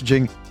 and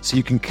messaging so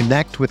you can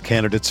connect with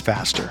candidates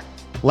faster.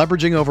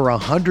 Leveraging over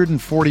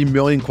 140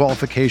 million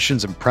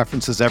qualifications and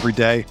preferences every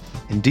day,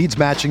 Indeed's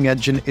matching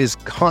engine is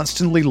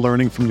constantly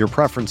learning from your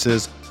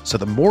preferences, so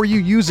the more you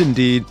use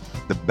Indeed,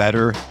 the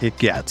better it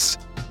gets.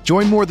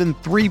 Join more than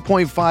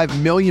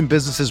 3.5 million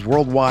businesses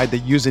worldwide that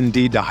use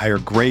Indeed to hire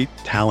great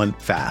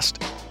talent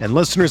fast. And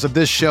listeners of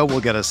this show will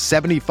get a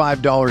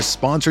 $75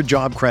 sponsored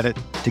job credit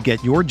to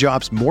get your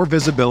jobs more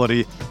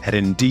visibility at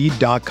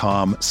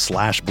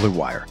Indeed.com/Blue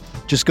Wire.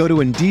 Just go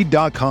to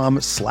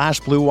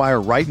Indeed.com/Blue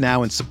Wire right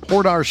now and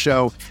support our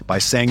show by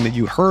saying that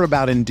you heard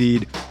about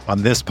Indeed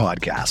on this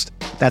podcast.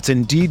 That's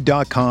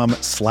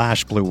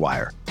Indeed.com/Blue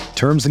Wire.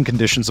 Terms and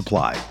conditions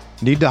apply.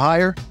 Need to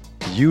hire?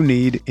 You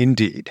need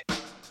Indeed.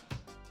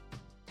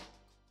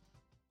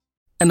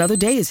 Another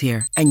day is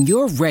here, and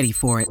you're ready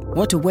for it.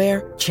 What to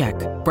wear? Check.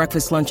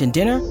 Breakfast, lunch, and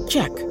dinner?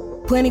 Check.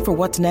 Planning for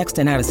what's next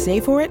and how to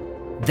save for it?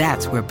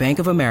 That's where Bank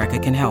of America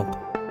can help.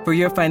 For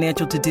your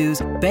financial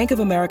to-dos, Bank of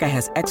America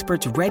has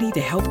experts ready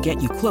to help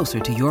get you closer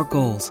to your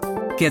goals.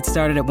 Get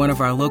started at one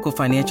of our local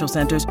financial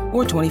centers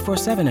or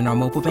 24/7 in our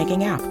mobile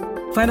banking app.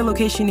 Find a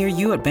location near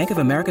you at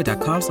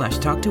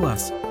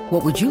bankofamerica.com/talktous.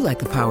 What would you like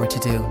the power to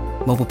do?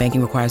 Mobile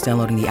banking requires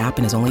downloading the app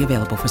and is only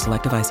available for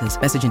select devices.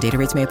 Message and data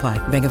rates may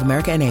apply. Bank of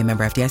America N.A.,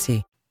 member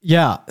FDIC.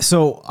 Yeah,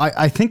 so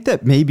I think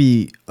that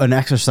maybe an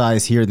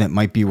exercise here that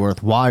might be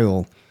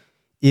worthwhile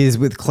is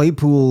with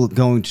Claypool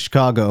going to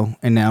Chicago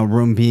and now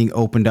room being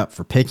opened up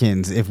for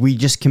Pickens, if we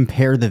just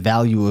compare the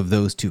value of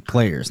those two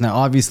players. Now,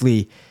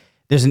 obviously,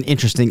 there's an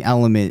interesting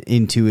element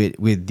into it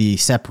with the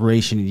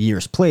separation in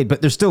years played, but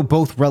they're still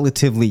both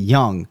relatively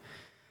young.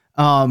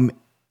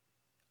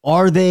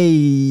 Are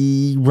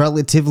they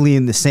relatively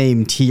in the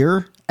same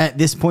tier at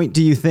this point,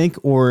 do you think,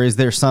 or is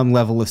there some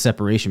level of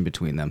separation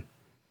between them?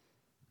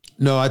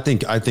 No, I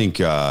think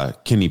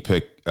Kenny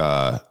Pickett.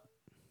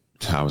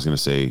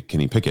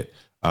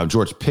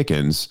 George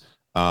Pickens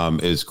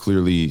is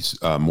clearly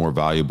more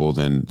valuable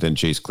than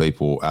Chase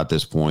Claypool at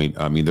this point.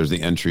 I mean, there's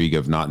the intrigue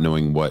of not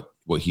knowing what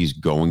he's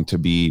going to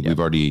be. Yep. We've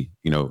already,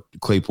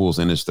 Claypool's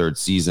in his third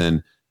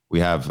season.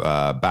 We have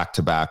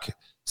back-to-back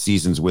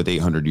seasons with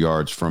 800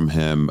 yards from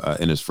him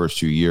in his first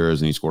 2 years,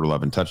 and he scored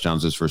 11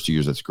 touchdowns his first 2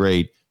 years. That's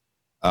great.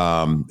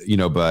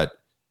 But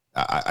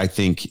I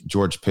think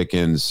George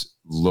Pickens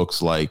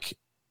looks like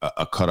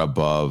a cut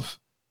above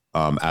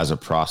as a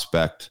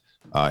prospect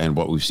and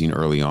what we've seen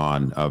early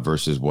on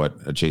versus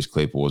what Chase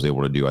Claypool was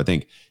able to do. I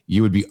think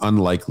you would be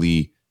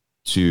unlikely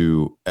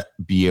to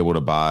be able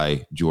to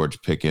buy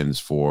George Pickens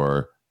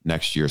for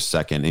next year's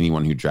second.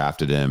 Anyone who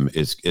drafted him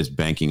is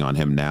banking on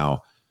him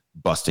now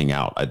busting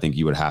out. I think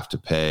you would have to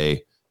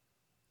pay,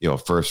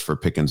 first for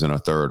Pickens and a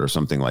third or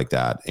something like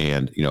that.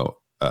 And,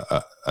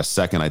 a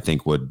second, I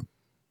think would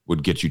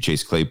get you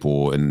Chase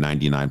Claypool in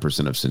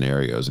 99% of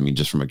scenarios. I mean,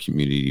 just from a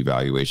community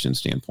evaluation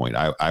standpoint,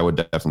 I would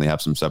definitely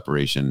have some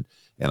separation.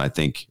 And I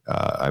think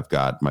I've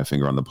got my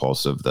finger on the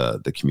pulse of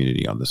the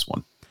community on this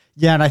one.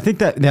 Yeah, and I think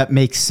that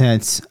makes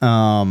sense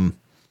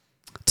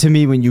to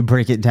me when you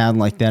break it down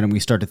like that and we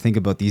start to think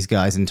about these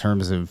guys in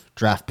terms of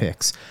draft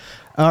picks.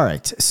 All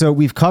right, so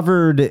we've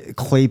covered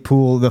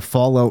Claypool, the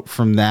fallout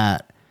from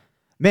that.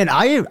 Man,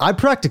 I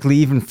practically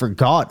even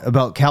forgot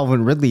about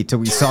Calvin Ridley till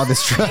we saw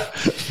this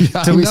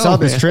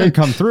this trade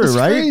come through. It's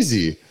right?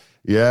 Crazy.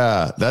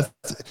 Yeah,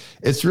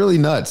 it's really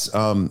nuts.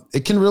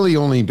 It can really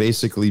only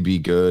basically be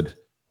good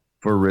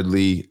for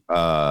Ridley.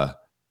 I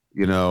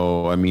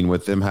mean,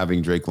 with them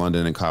having Drake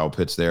London and Kyle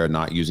Pitts there,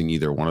 not using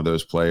either one of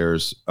those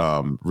players,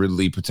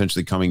 Ridley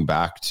potentially coming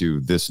back to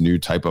this new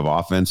type of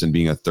offense and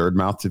being a third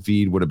mouth to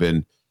feed would have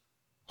been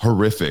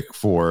horrific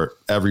for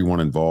everyone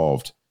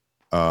involved.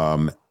 He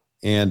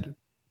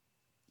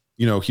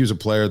was a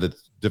player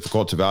that's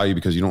difficult to value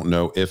because you don't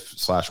know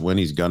if/when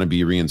he's going to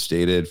be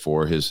reinstated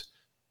for his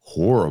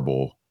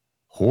horrible,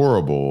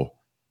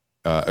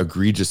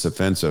 egregious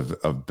offense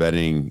of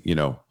betting,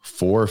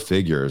 4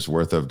 figures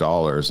worth of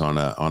dollars on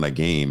a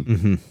game.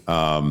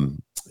 Mm-hmm.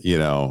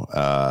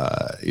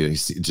 He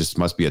just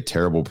must be a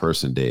terrible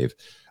person, Dave.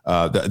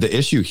 The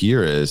issue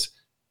here is,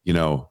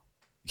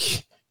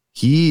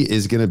 he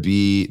is going to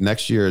be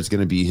next year. It's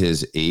going to be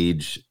his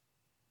age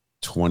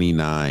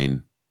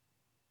 29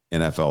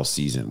 NFL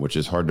season, which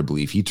is hard to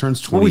believe. He turns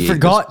 28. Well, we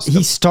forgot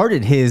he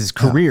started his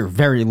career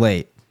very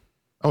late.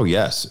 Oh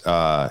yes.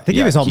 I think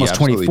he was almost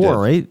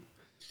 24, right?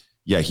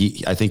 Yeah.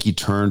 I think he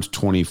turned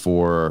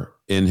 24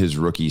 in his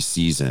rookie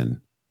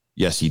season.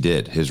 Yes, he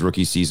did. His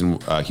rookie season,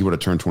 he would have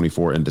turned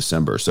 24 in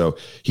December. So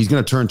he's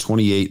going to turn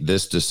 28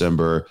 this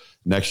December.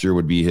 Next year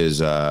would be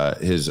his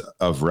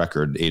of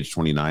record age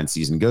 29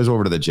 season. Goes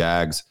over to the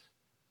Jags.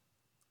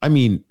 I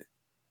mean,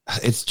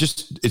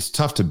 it's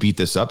tough to beat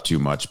this up too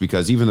much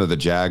because even though the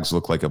Jags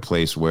look like a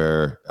place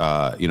where,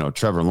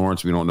 Trevor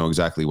Lawrence, we don't know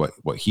exactly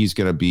what he's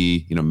going to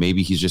be.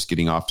 Maybe he's just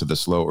getting off to the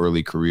slow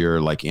early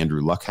career like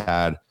Andrew Luck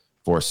had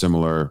for a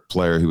similar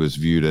player who was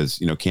viewed as,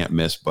 can't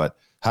miss, but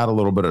had a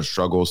little bit of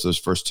struggles those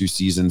first 2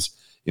 seasons.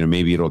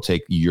 Maybe it'll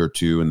take a year or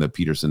two in the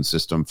Peterson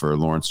system for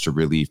Lawrence to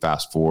really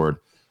fast forward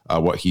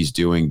what he's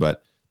doing.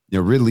 But,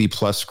 Ridley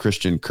plus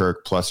Christian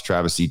Kirk plus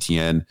Travis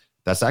Etienne,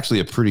 that's actually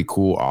a pretty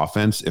cool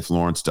offense if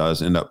Lawrence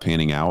does end up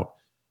panning out.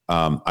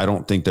 I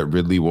don't think that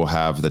Ridley will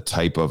have the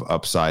type of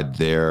upside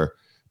there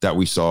that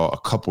we saw a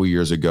couple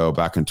years ago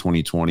back in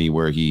 2020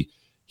 where he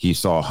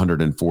saw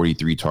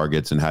 143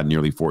 targets and had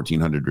nearly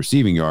 1,400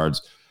 receiving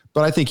yards.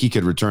 But I think he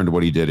could return to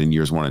what he did in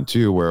years 1 and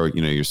 2 where,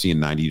 you're seeing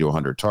 90 to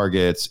 100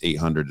 targets,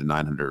 800 to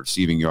 900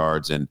 receiving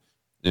yards and,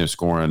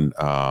 scoring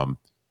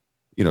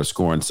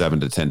 7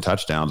 to 10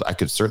 touchdowns. I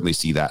could certainly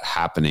see that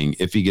happening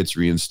if he gets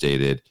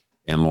reinstated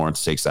and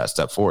Lawrence takes that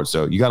step forward.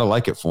 So you got to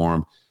like it for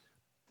him.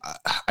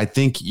 I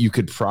think you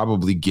could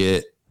probably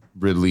get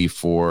Ridley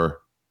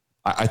for,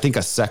 I think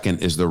a second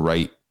is the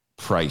right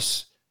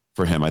price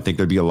for him. I think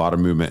there'd be a lot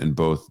of movement in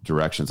both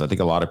directions. I think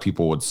a lot of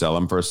people would sell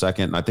him for a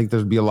second. And I think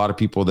there'd be a lot of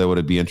people that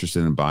would be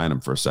interested in buying him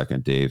for a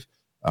second, Dave.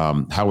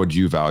 How would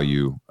you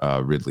value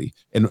Ridley?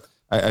 And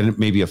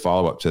maybe a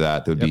follow-up to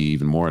that would be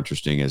even more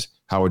interesting is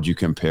how would you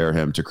compare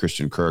him to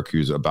Christian Kirk,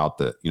 who's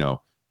about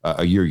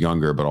a year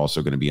younger, but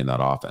also going to be in that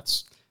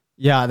offense?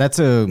 Yeah, that's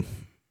an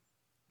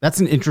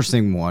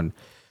interesting one.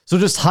 So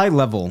just high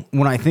level,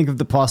 when I think of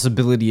the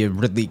possibility of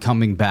Ridley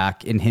coming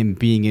back and him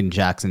being in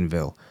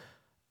Jacksonville,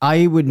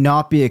 I would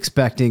not be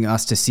expecting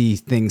us to see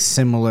things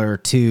similar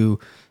to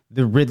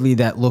the Ridley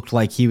that looked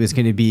like he was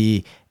going to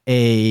be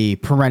a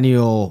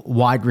perennial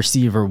wide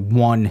receiver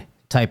one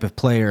type of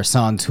player,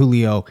 sans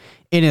Julio,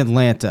 in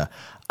Atlanta.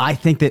 I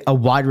think that a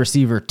wide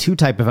receiver 2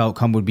 type of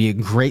outcome would be a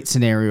great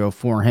scenario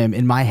for him.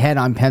 In my head,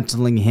 I'm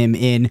penciling him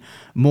in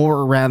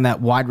more around that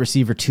wide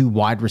receiver 2,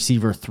 wide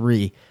receiver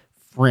 3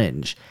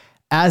 fringe.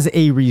 As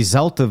a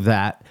result of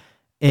that,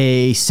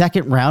 a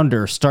second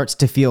rounder starts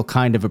to feel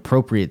kind of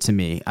appropriate to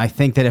me. I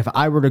think that if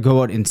I were to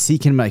go out and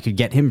seek him, I could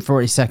get him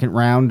for a second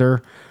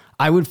rounder.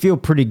 I would feel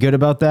pretty good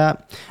about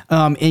that.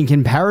 In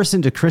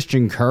comparison to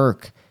Christian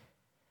Kirk,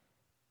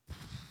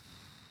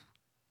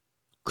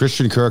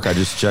 I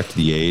just checked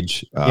the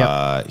age.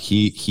 Yep.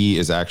 He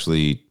is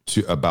actually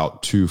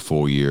about 2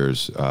 full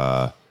years,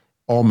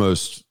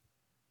 almost.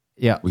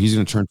 Yeah, well, he's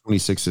going to turn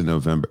 26 in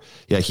November.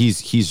 Yeah,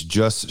 he's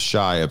just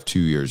shy of 2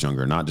 years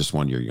younger, not just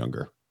 1 year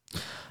younger.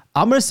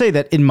 I'm going to say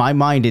that in my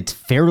mind, it's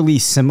fairly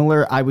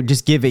similar. I would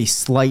just give a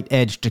slight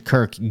edge to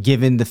Kirk,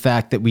 given the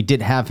fact that we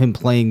did have him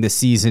playing this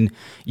season.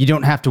 You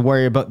don't have to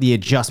worry about the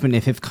adjustment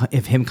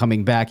if him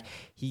coming back.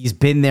 He's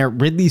been there.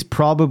 Ridley's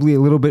probably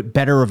a little bit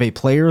better of a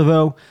player,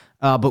 though.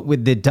 But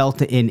with the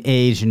delta in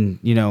age and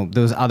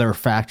those other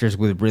factors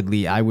with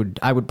Ridley, I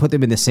would put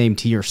them in the same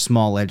tier,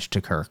 small edge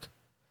to Kirk.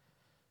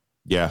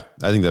 Yeah,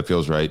 I think that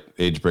feels right.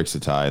 Age breaks the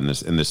tie in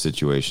this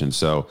situation.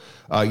 So,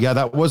 yeah,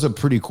 that was a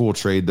pretty cool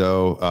trade,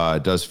 though.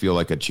 It does feel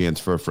like a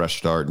chance for a fresh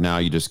start. Now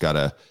you just got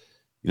to,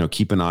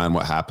 keep an eye on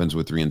what happens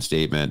with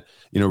reinstatement.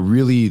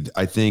 Really,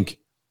 I think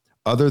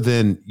other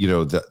than,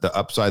 the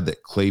upside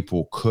that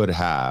Claypool could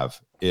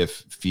have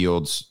if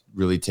Fields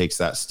really takes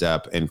that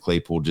step and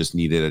Claypool just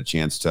needed a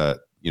chance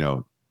to,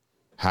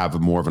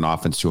 have more of an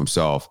offense to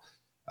himself.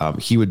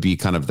 He would be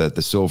kind of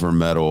the silver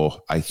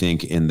medal, I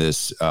think, in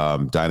this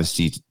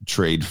dynasty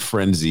trade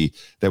frenzy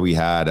that we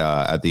had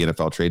at the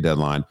NFL trade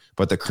deadline.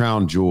 But the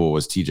crown jewel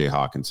was TJ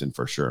Hawkinson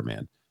for sure,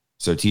 man.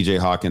 So TJ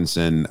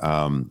Hawkinson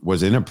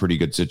was in a pretty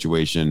good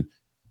situation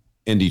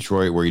in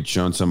Detroit where he'd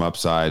shown some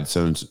upside,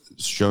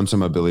 shown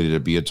some ability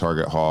to be a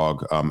target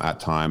hog at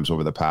times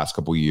over the past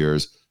couple of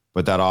years.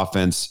 But that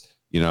offense,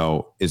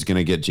 is going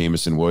to get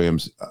Jameson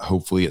Williams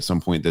hopefully at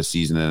some point this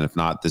season. And if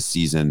not this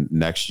season,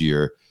 next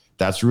year.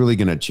 That's really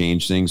going to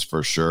change things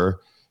for sure.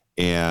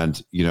 And,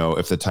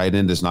 if the tight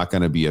end is not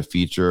going to be a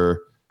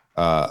feature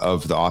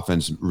of the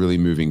offense really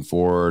moving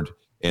forward,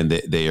 and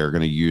they are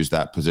going to use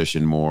that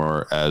position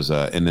more as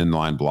an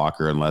inline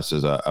blocker and less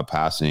as a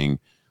passing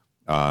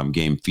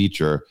game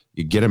feature,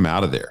 you get him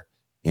out of there.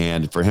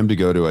 And for him to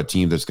go to a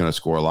team that's going to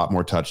score a lot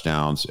more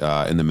touchdowns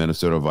in the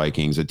Minnesota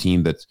Vikings, a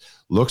team that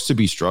looks to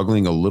be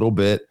struggling a little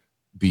bit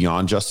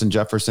beyond Justin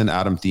Jefferson.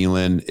 Adam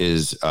Thielen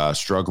is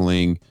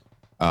struggling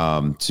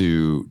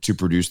to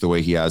produce the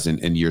way he has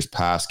in years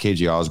past.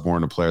 KJ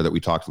Osborne, a player that we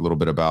talked a little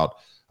bit about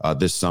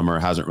this summer,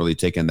 hasn't really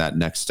taken that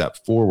next step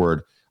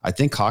forward. I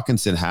think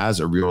Hawkinson has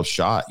a real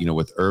shot,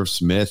 with Irv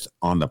Smith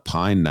on the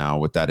pine now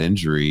with that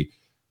injury.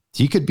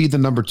 He could be the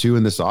number 2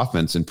 in this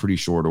offense in pretty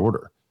short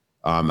order.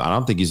 I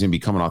don't think he's going to be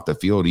coming off the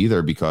field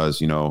either because,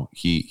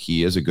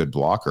 he is a good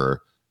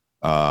blocker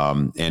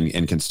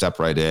and can step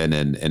right in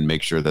and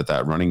make sure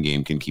that running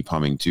game can keep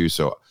humming too.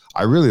 So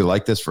I really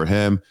like this for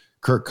him.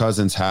 Kirk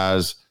Cousins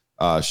has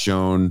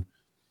shown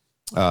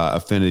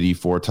affinity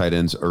for tight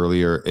ends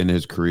earlier in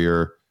his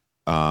career.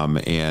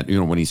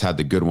 And, when he's had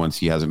the good ones,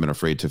 he hasn't been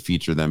afraid to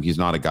feature them. He's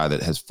not a guy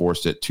that has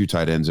forced it to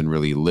tight ends and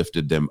really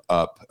lifted them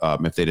up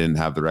if they didn't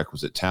have the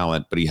requisite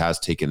talent, but he has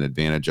taken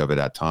advantage of it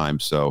at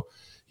times. So,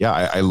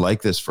 yeah, I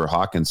like this for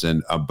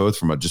Hawkinson, both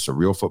from just a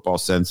real football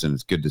sense, and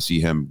it's good to see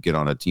him get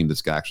on a team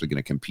that's actually going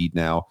to compete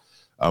now,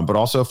 but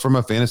also from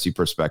a fantasy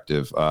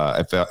perspective.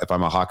 If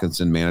I'm a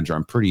Hawkinson manager,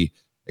 I'm pretty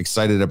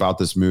excited about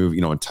this move,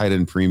 in tight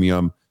end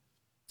premium,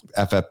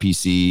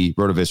 FFPC,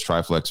 RotoViz,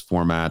 Triflex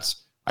formats.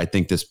 I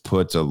think this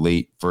puts a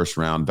late first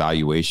round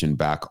valuation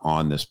back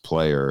on this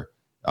player.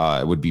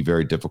 It would be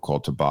very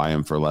difficult to buy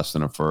him for less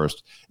than a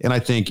first. And I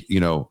think,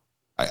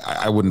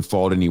 I wouldn't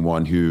fault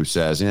anyone who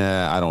says,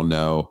 I don't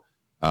know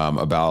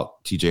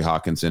about TJ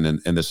Hawkinson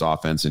and this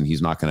offense, and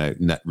he's not going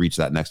to reach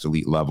that next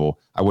elite level.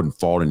 I wouldn't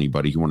fault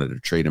anybody who wanted to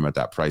trade him at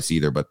that price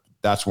either, but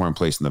that's where I'm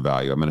placing the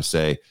value. I'm going to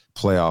say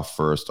playoff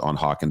first on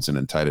Hawkinson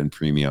and tight end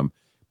premium,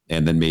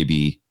 and then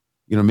maybe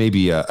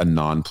a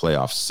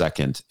non-playoff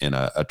second in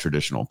a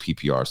traditional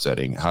PPR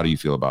setting. How do you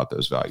feel about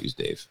those values,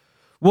 Dave?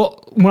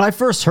 Well, when I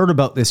first heard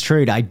about this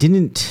trade, I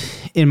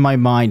didn't, in my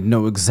mind,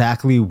 know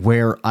exactly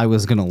where I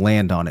was going to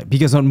land on it.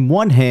 Because on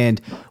one hand,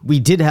 we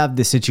did have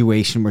the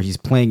situation where he's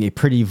playing a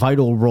pretty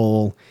vital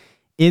role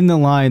in the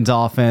Lions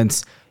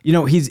offense.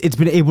 It's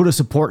been able to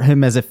support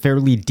him as a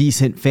fairly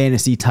decent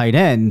fantasy tight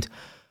end.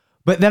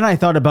 But then I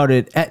thought about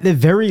it, at the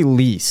very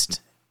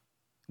least,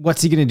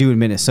 what's he going to do in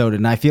Minnesota?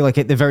 And I feel like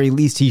at the very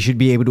least, he should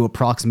be able to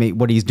approximate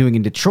what he's doing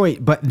in Detroit.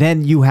 But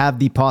then you have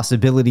the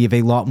possibility of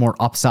a lot more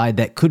upside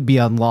that could be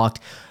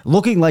unlocked,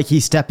 looking like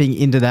he's stepping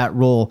into that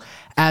role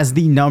as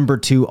the number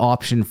 2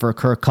 option for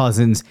Kirk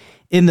Cousins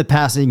in the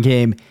passing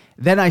game.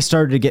 Then I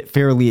started to get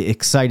fairly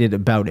excited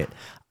about it.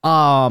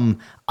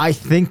 I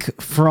think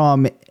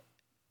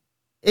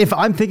if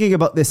I'm thinking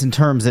about this in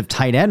terms of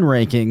tight end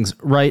rankings,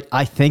 right,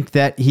 I think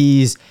that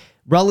he's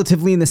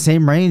relatively in the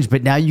same range,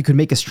 but now you could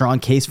make a strong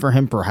case for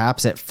him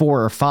perhaps at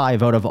 4 or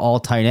 5 out of all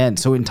tight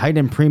ends. So in tight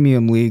end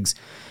premium leagues,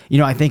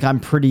 I think I'm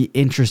pretty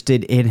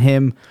interested in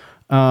him.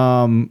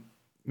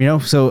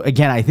 So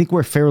again, I think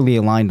we're fairly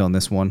aligned on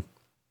this one.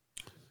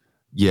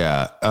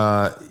 Yeah.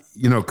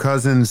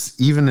 Cousins,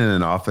 even in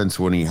an offense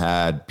when he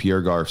had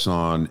Pierre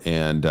Garçon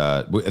and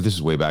this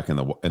is way back in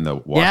the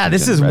Washington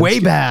this is way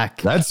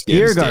back. That's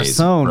Pierre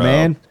Garçon,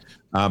 man.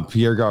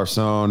 Pierre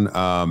Garçon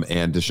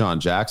and Deshaun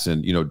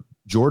Jackson.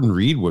 Jordan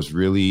Reed was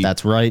really,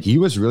 that's right. He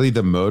was really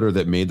the motor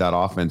that made that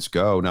offense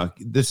go. Now,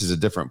 this is a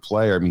different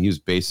player. I mean, he was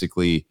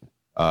basically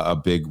a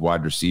big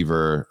wide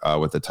receiver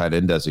with a tight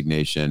end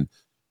designation.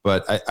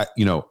 But I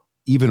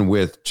even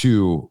with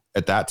 2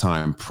 at that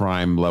time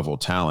prime level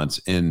talents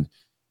in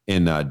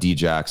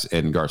Djax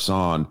and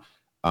Garçon,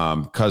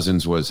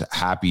 Cousins was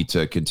happy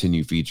to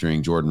continue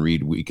featuring Jordan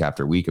Reed week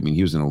after week. I mean,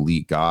 he was an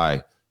elite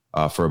guy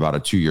for about a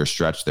 2-year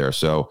stretch there.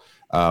 So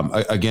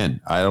again,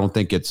 I don't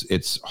think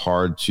it's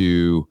hard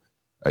to.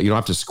 You don't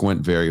have to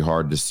squint very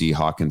hard to see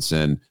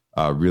Hawkinson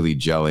really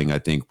gelling, I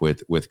think,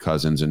 with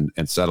Cousins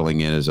and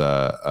settling in as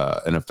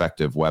an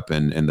effective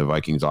weapon in the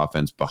Vikings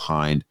offense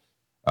behind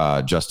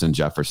Justin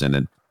Jefferson.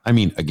 And I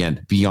mean,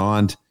 again,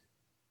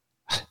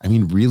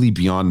 really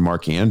beyond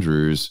Mark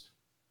Andrews.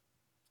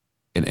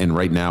 And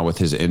right now with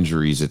his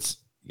injuries, it's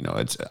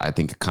I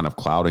think kind of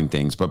clouding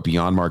things. But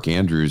beyond Mark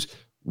Andrews,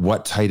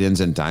 what tight ends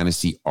in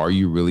Dynasty are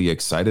you really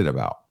excited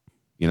about?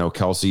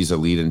 Kelsey's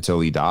elite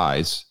until he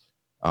dies.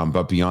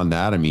 But beyond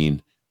that, I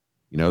mean,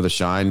 the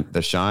shine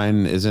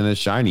isn't as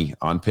shiny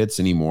on Pitts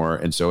anymore.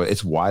 And so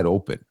it's wide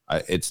open.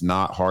 It's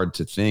not hard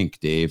to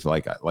think, Dave,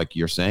 like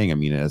you're saying, I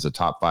mean, as a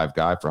top 5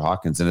 guy for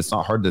Hawkins, and it's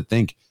not hard to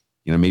think,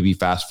 maybe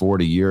fast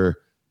forward a year,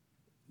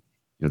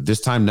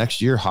 this time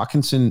next year,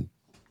 Hawkinson,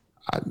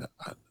 I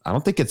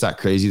don't think it's that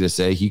crazy to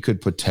say he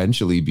could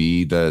potentially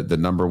be the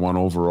number 1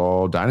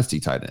 overall dynasty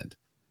tight end.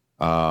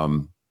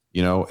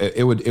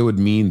 It would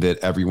mean that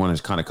everyone has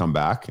kind of come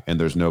back and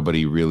there's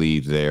nobody really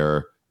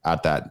there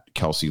at that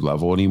Kelsey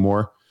level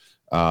anymore.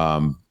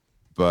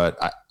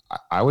 But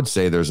I would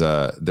say there's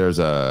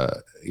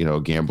a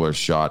gambler's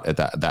shot at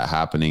that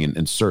happening.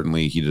 And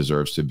certainly he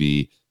deserves to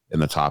be in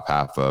the top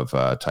half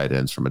of tight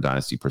ends from a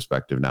dynasty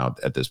perspective now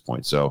at this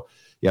point. So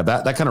yeah,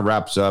 that kind of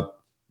wraps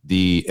up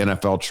the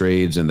NFL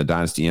trades and the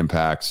dynasty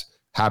impacts.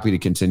 Happy to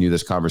continue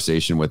this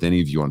conversation with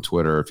any of you on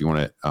Twitter. If you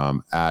want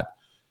to at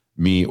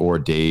me or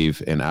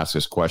Dave and ask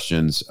us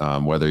questions,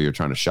 whether you're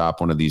trying to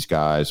shop one of these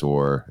guys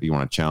or you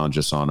want to challenge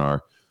us on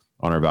our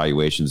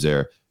valuations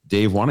there.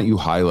 Dave, why don't you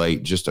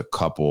highlight just a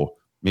couple,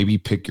 maybe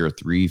pick your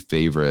 3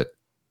 favorite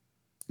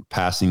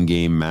passing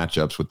game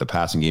matchups with the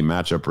passing game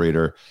matchup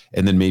rater,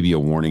 and then maybe a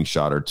warning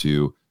shot or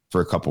 2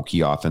 for a couple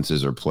key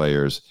offenses or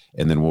players.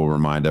 And then we'll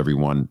remind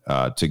everyone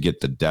to get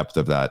the depth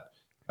of that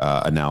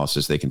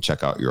analysis. They can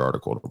check out your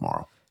article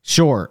tomorrow.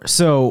 Sure.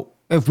 So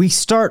if we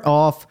start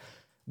off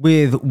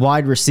with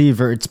wide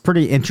receiver, it's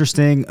pretty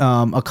interesting.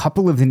 A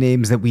couple of the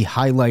names that we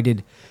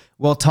highlighted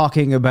while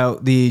talking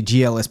about the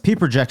GLSP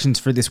projections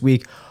for this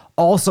week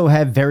also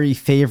have very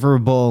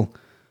favorable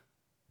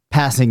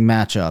passing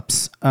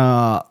matchups.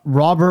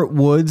 Robert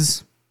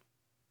Woods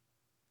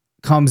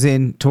comes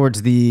in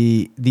towards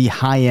the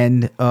high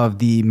end of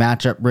the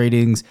matchup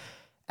ratings.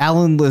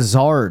 Allen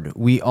Lazard,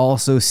 we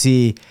also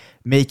see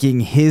making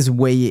his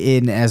way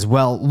in as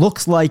well.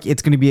 Looks like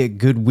it's going to be a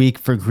good week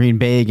for Green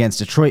Bay against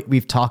Detroit.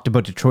 We've talked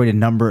about Detroit a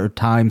number of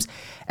times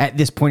at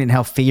this point and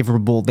how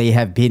favorable they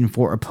have been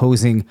for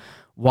opposing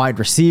wide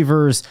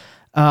receivers.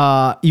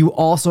 You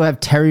also have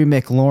Terry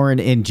McLaurin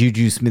and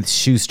Juju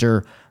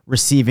Smith-Schuster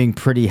receiving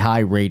pretty high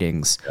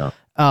ratings.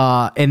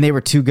 Yeah. And they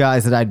were 2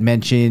 guys that I'd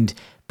mentioned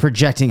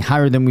projecting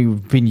higher than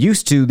we've been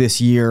used to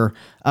this year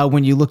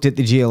when you looked at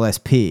the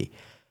GLSP.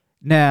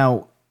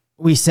 Now,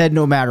 we said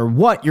no matter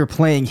what, you're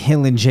playing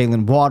Hill and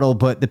Jalen Waddle,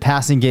 but the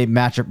passing game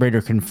matchup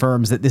rater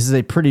confirms that this is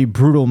a pretty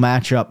brutal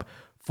matchup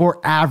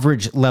for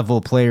average level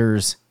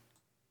players.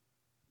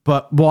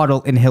 But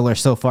Waddle and Hill are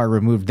so far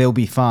removed, they'll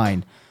be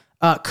fine.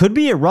 Could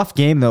be a rough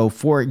game, though,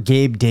 for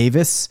Gabe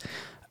Davis.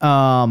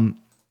 I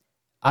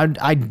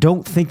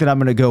don't think that I'm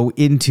going to go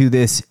into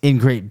this in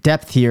great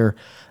depth here,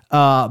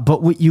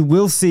 but what you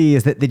will see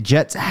is that the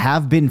Jets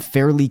have been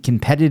fairly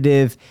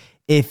competitive.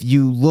 If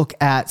you look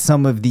at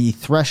some of the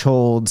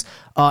thresholds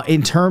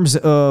in terms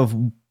of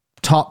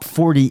top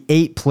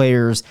 48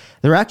 players,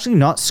 they're actually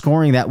not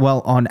scoring that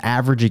well on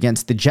average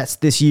against the Jets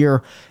this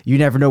year. You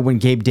never know when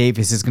Gabe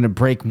Davis is going to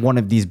break one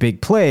of these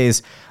big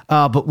plays,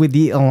 but with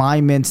the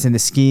alignments and the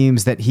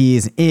schemes that he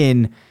is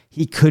in,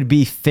 he could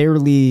be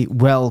fairly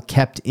well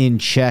kept in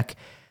check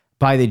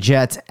by the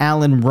Jets.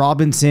 Allen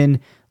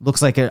Robinson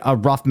looks like a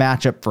rough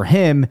matchup for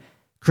him.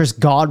 Chris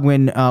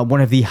Godwin,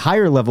 one of the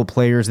higher level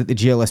players that the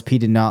GLSP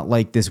did not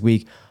like this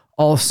week,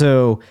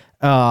 also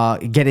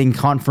getting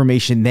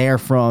confirmation there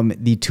from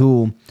the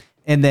tool.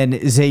 And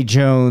then Zay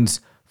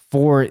Jones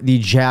for the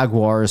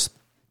Jaguars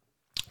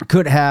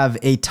could have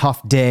a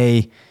tough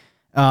day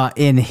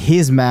in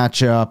his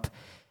matchup,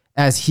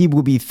 as he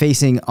will be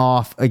facing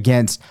off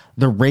against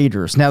the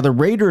Raiders. Now, the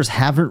Raiders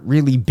haven't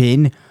really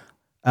been,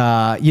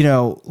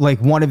 like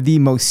one of the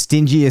most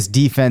stingiest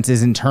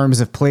defenses in terms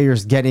of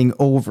players getting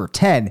over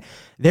 10.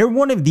 They're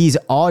one of these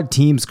odd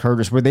teams,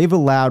 Curtis, where they've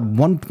allowed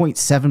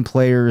 1.7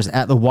 players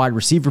at the wide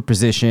receiver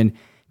position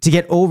to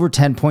get over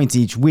 10 points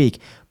each week,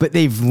 but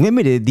they've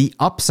limited the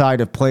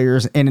upside of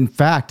players. And in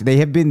fact, they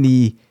have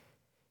been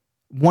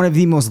one of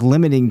the most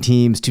limiting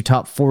teams to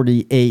top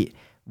 48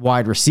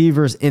 wide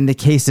receivers. In the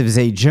case of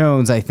Zay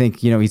Jones, I think,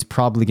 he's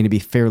probably going to be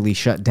fairly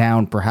shut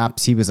down.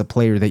 Perhaps he was a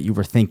player that you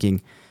were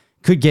thinking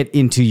could get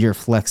into your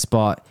flex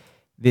spot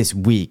this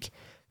week.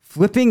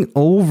 Flipping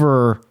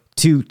over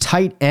to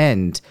tight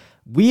end,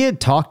 we had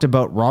talked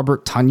about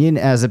Robert Tonyan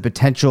as a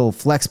potential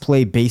flex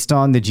play based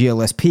on the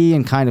GLSP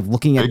and kind of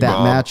looking at that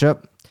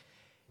matchup.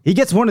 He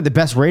gets one of the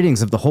best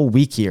ratings of the whole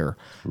week here.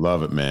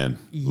 Love it, man.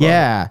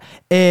 Yeah.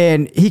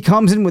 And he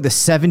comes in with a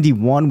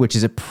 71, which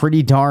is a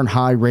pretty darn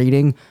high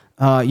rating.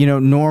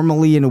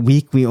 Normally in a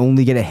week, we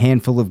only get a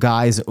handful of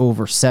guys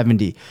over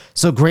 70.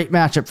 So great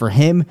matchup for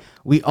him.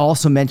 We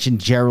also mentioned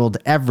Gerald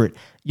Everett,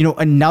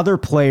 another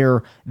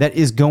player that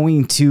is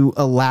going to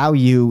allow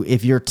you,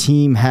 if your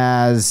team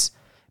has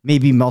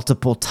maybe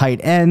multiple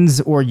tight ends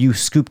or you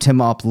scooped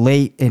him up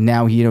late and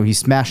now, he's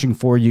smashing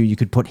for you. You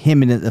could put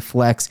him in at the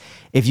flex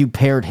if you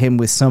paired him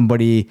with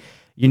somebody,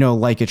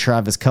 like a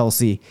Travis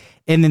Kelce.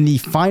 And then the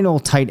final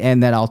tight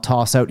end that I'll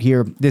toss out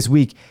here this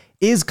week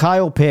is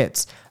Kyle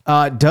Pitts.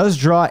 Does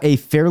draw a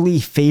fairly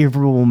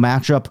favorable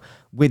matchup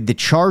with the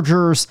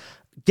Chargers,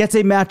 gets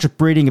a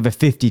matchup rating of a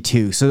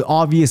 52. So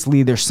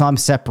obviously there's some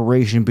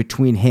separation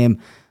between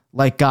him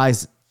and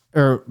guys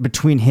like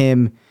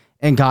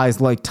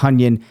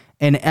Tonyan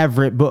and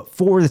Everett. But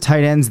for the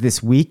tight ends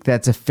this week,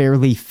 that's a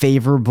fairly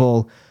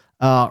favorable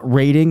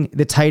rating.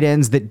 The tight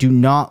ends that do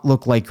not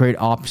look like great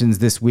options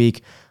this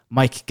week: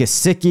 Mike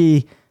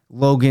Gesicki,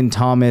 Logan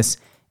Thomas,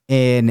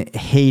 and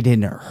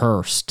Hayden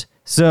Hurst.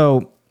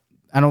 So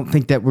I don't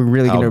think that we're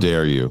really going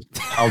to...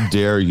 How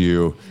dare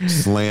you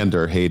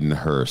slander Hayden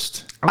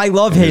Hurst? I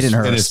love Hayden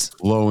Hurst. And his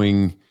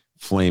flowing,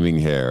 flaming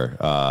hair.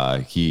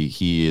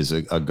 He is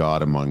a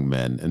god among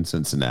men in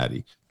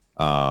Cincinnati.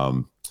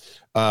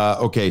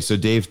 Okay, so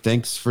Dave,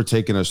 thanks for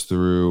taking us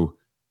through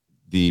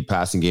the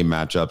passing game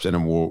matchups,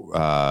 and we'll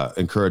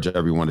encourage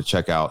everyone to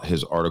check out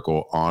his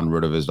article on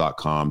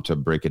rotoviz.com to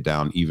break it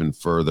down even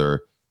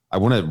further. I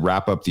want to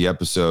wrap up the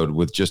episode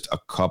with just a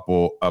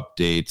couple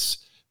updates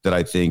that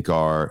I think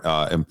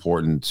are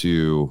important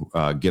to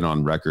get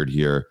on record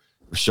here.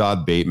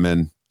 Rashad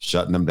Bateman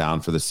shutting them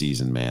down for the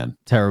season, man.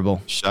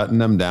 Terrible. Shutting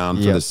them down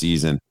for the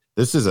season.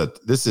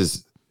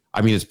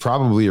 It's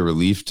probably a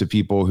relief to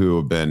people who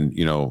have been,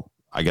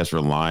 I guess,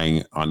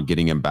 relying on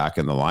getting him back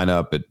in the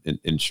lineup. It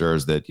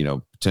ensures that,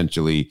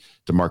 potentially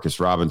Demarcus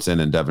Robinson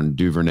and Devin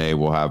Duvernay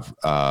will have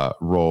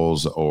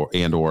roles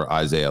or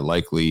Isaiah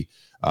Likely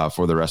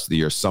for the rest of the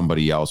year.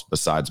 Somebody else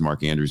besides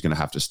Mark Andrews is going to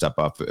have to step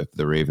up if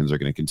the Ravens are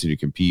going to continue to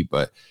compete.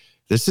 But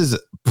this is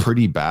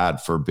pretty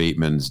bad for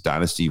Bateman's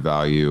dynasty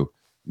value.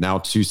 Now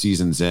 2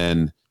 seasons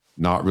in,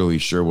 not really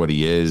sure what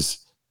he is.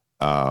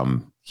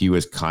 He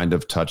was kind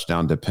of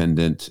touchdown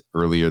dependent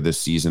earlier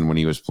this season when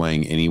he was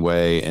playing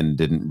anyway, and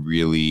didn't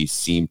really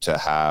seem to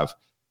have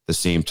the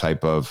same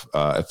type of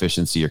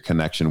efficiency or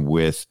connection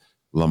with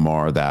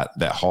Lamar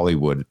that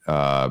Hollywood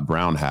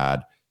Brown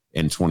had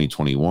in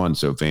 2021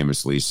 so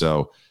famously.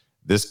 So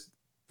this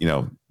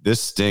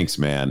stinks,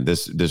 man.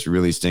 This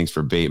really stinks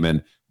for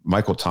Bateman.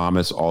 Michael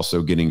Thomas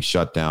also getting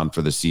shut down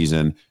for the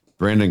season.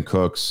 Brandon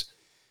Cooks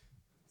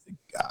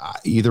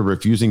either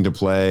refusing to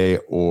play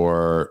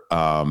or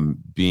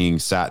being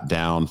sat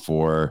down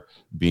for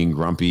being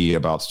grumpy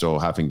about still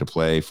having to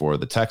play for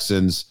the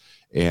Texans.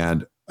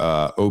 And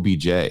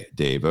OBJ,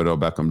 Dave, Odell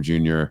Beckham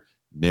Jr.,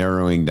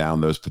 narrowing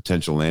down those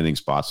potential landing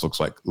spots.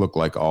 Look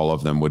like all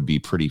of them would be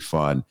pretty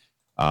fun.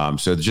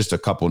 So just a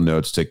couple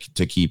notes to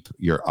keep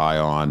your eye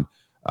on,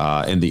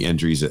 and the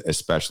injuries,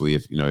 especially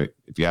if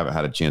you haven't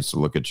had a chance to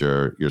look at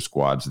your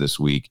squads this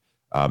week,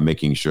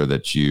 making sure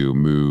that you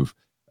move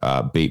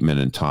Bateman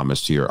and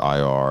Thomas to your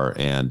IR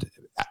and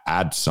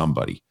add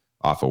somebody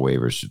off of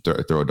waivers,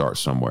 throw a dart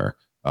somewhere.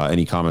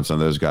 Any comments on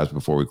those guys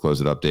before we close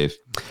it up, Dave?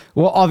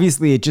 Well,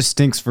 obviously it just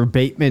stinks for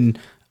Bateman.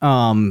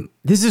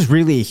 This is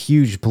really a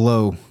huge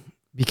blow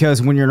because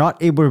when you're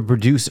not able to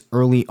produce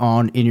early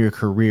on in your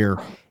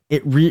career,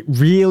 it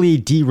really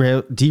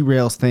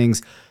derails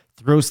things,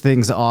 throws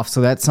things off.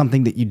 So that's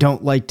something that you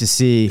don't like to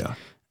see. Yeah.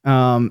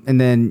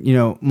 And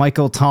then,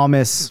 Michael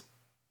Thomas,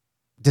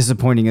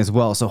 disappointing as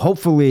well. So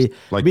hopefully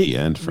the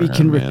end for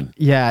him, man.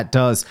 Yeah, it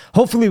does.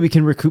 Hopefully we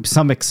can recoup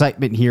some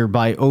excitement here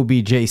by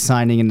OBJ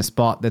signing in a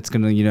spot that's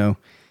going to,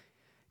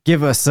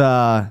 give us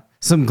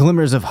some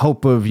glimmers of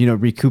hope of,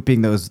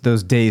 recouping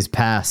those days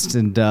past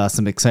and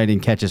some exciting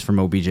catches from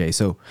OBJ.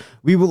 So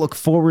we will look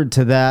forward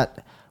to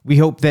that. We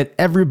hope that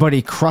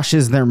everybody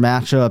crushes their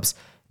matchups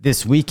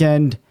this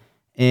weekend,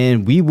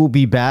 and we will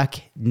be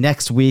back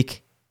next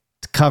week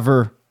to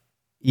cover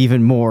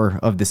even more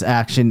of this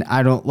action.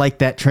 I don't like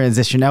that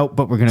transition out,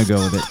 but we're going to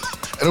go with it.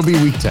 It'll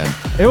be week 10.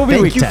 It'll be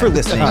week 10. Thank you for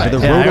listening to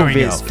the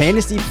RotoViz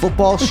Fantasy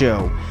Football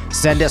Show.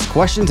 Send us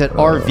questions at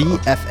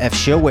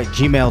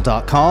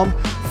rvffshow@gmail.com.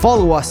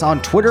 Follow us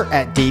on Twitter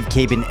at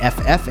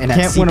DaveCabinFF and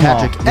at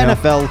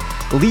CPatrickNFL.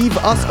 Leave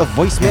us a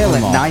voicemail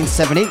at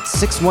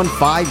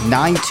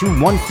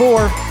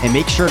 978-615-9214 and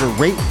make sure to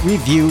rate,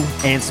 review,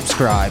 and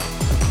subscribe.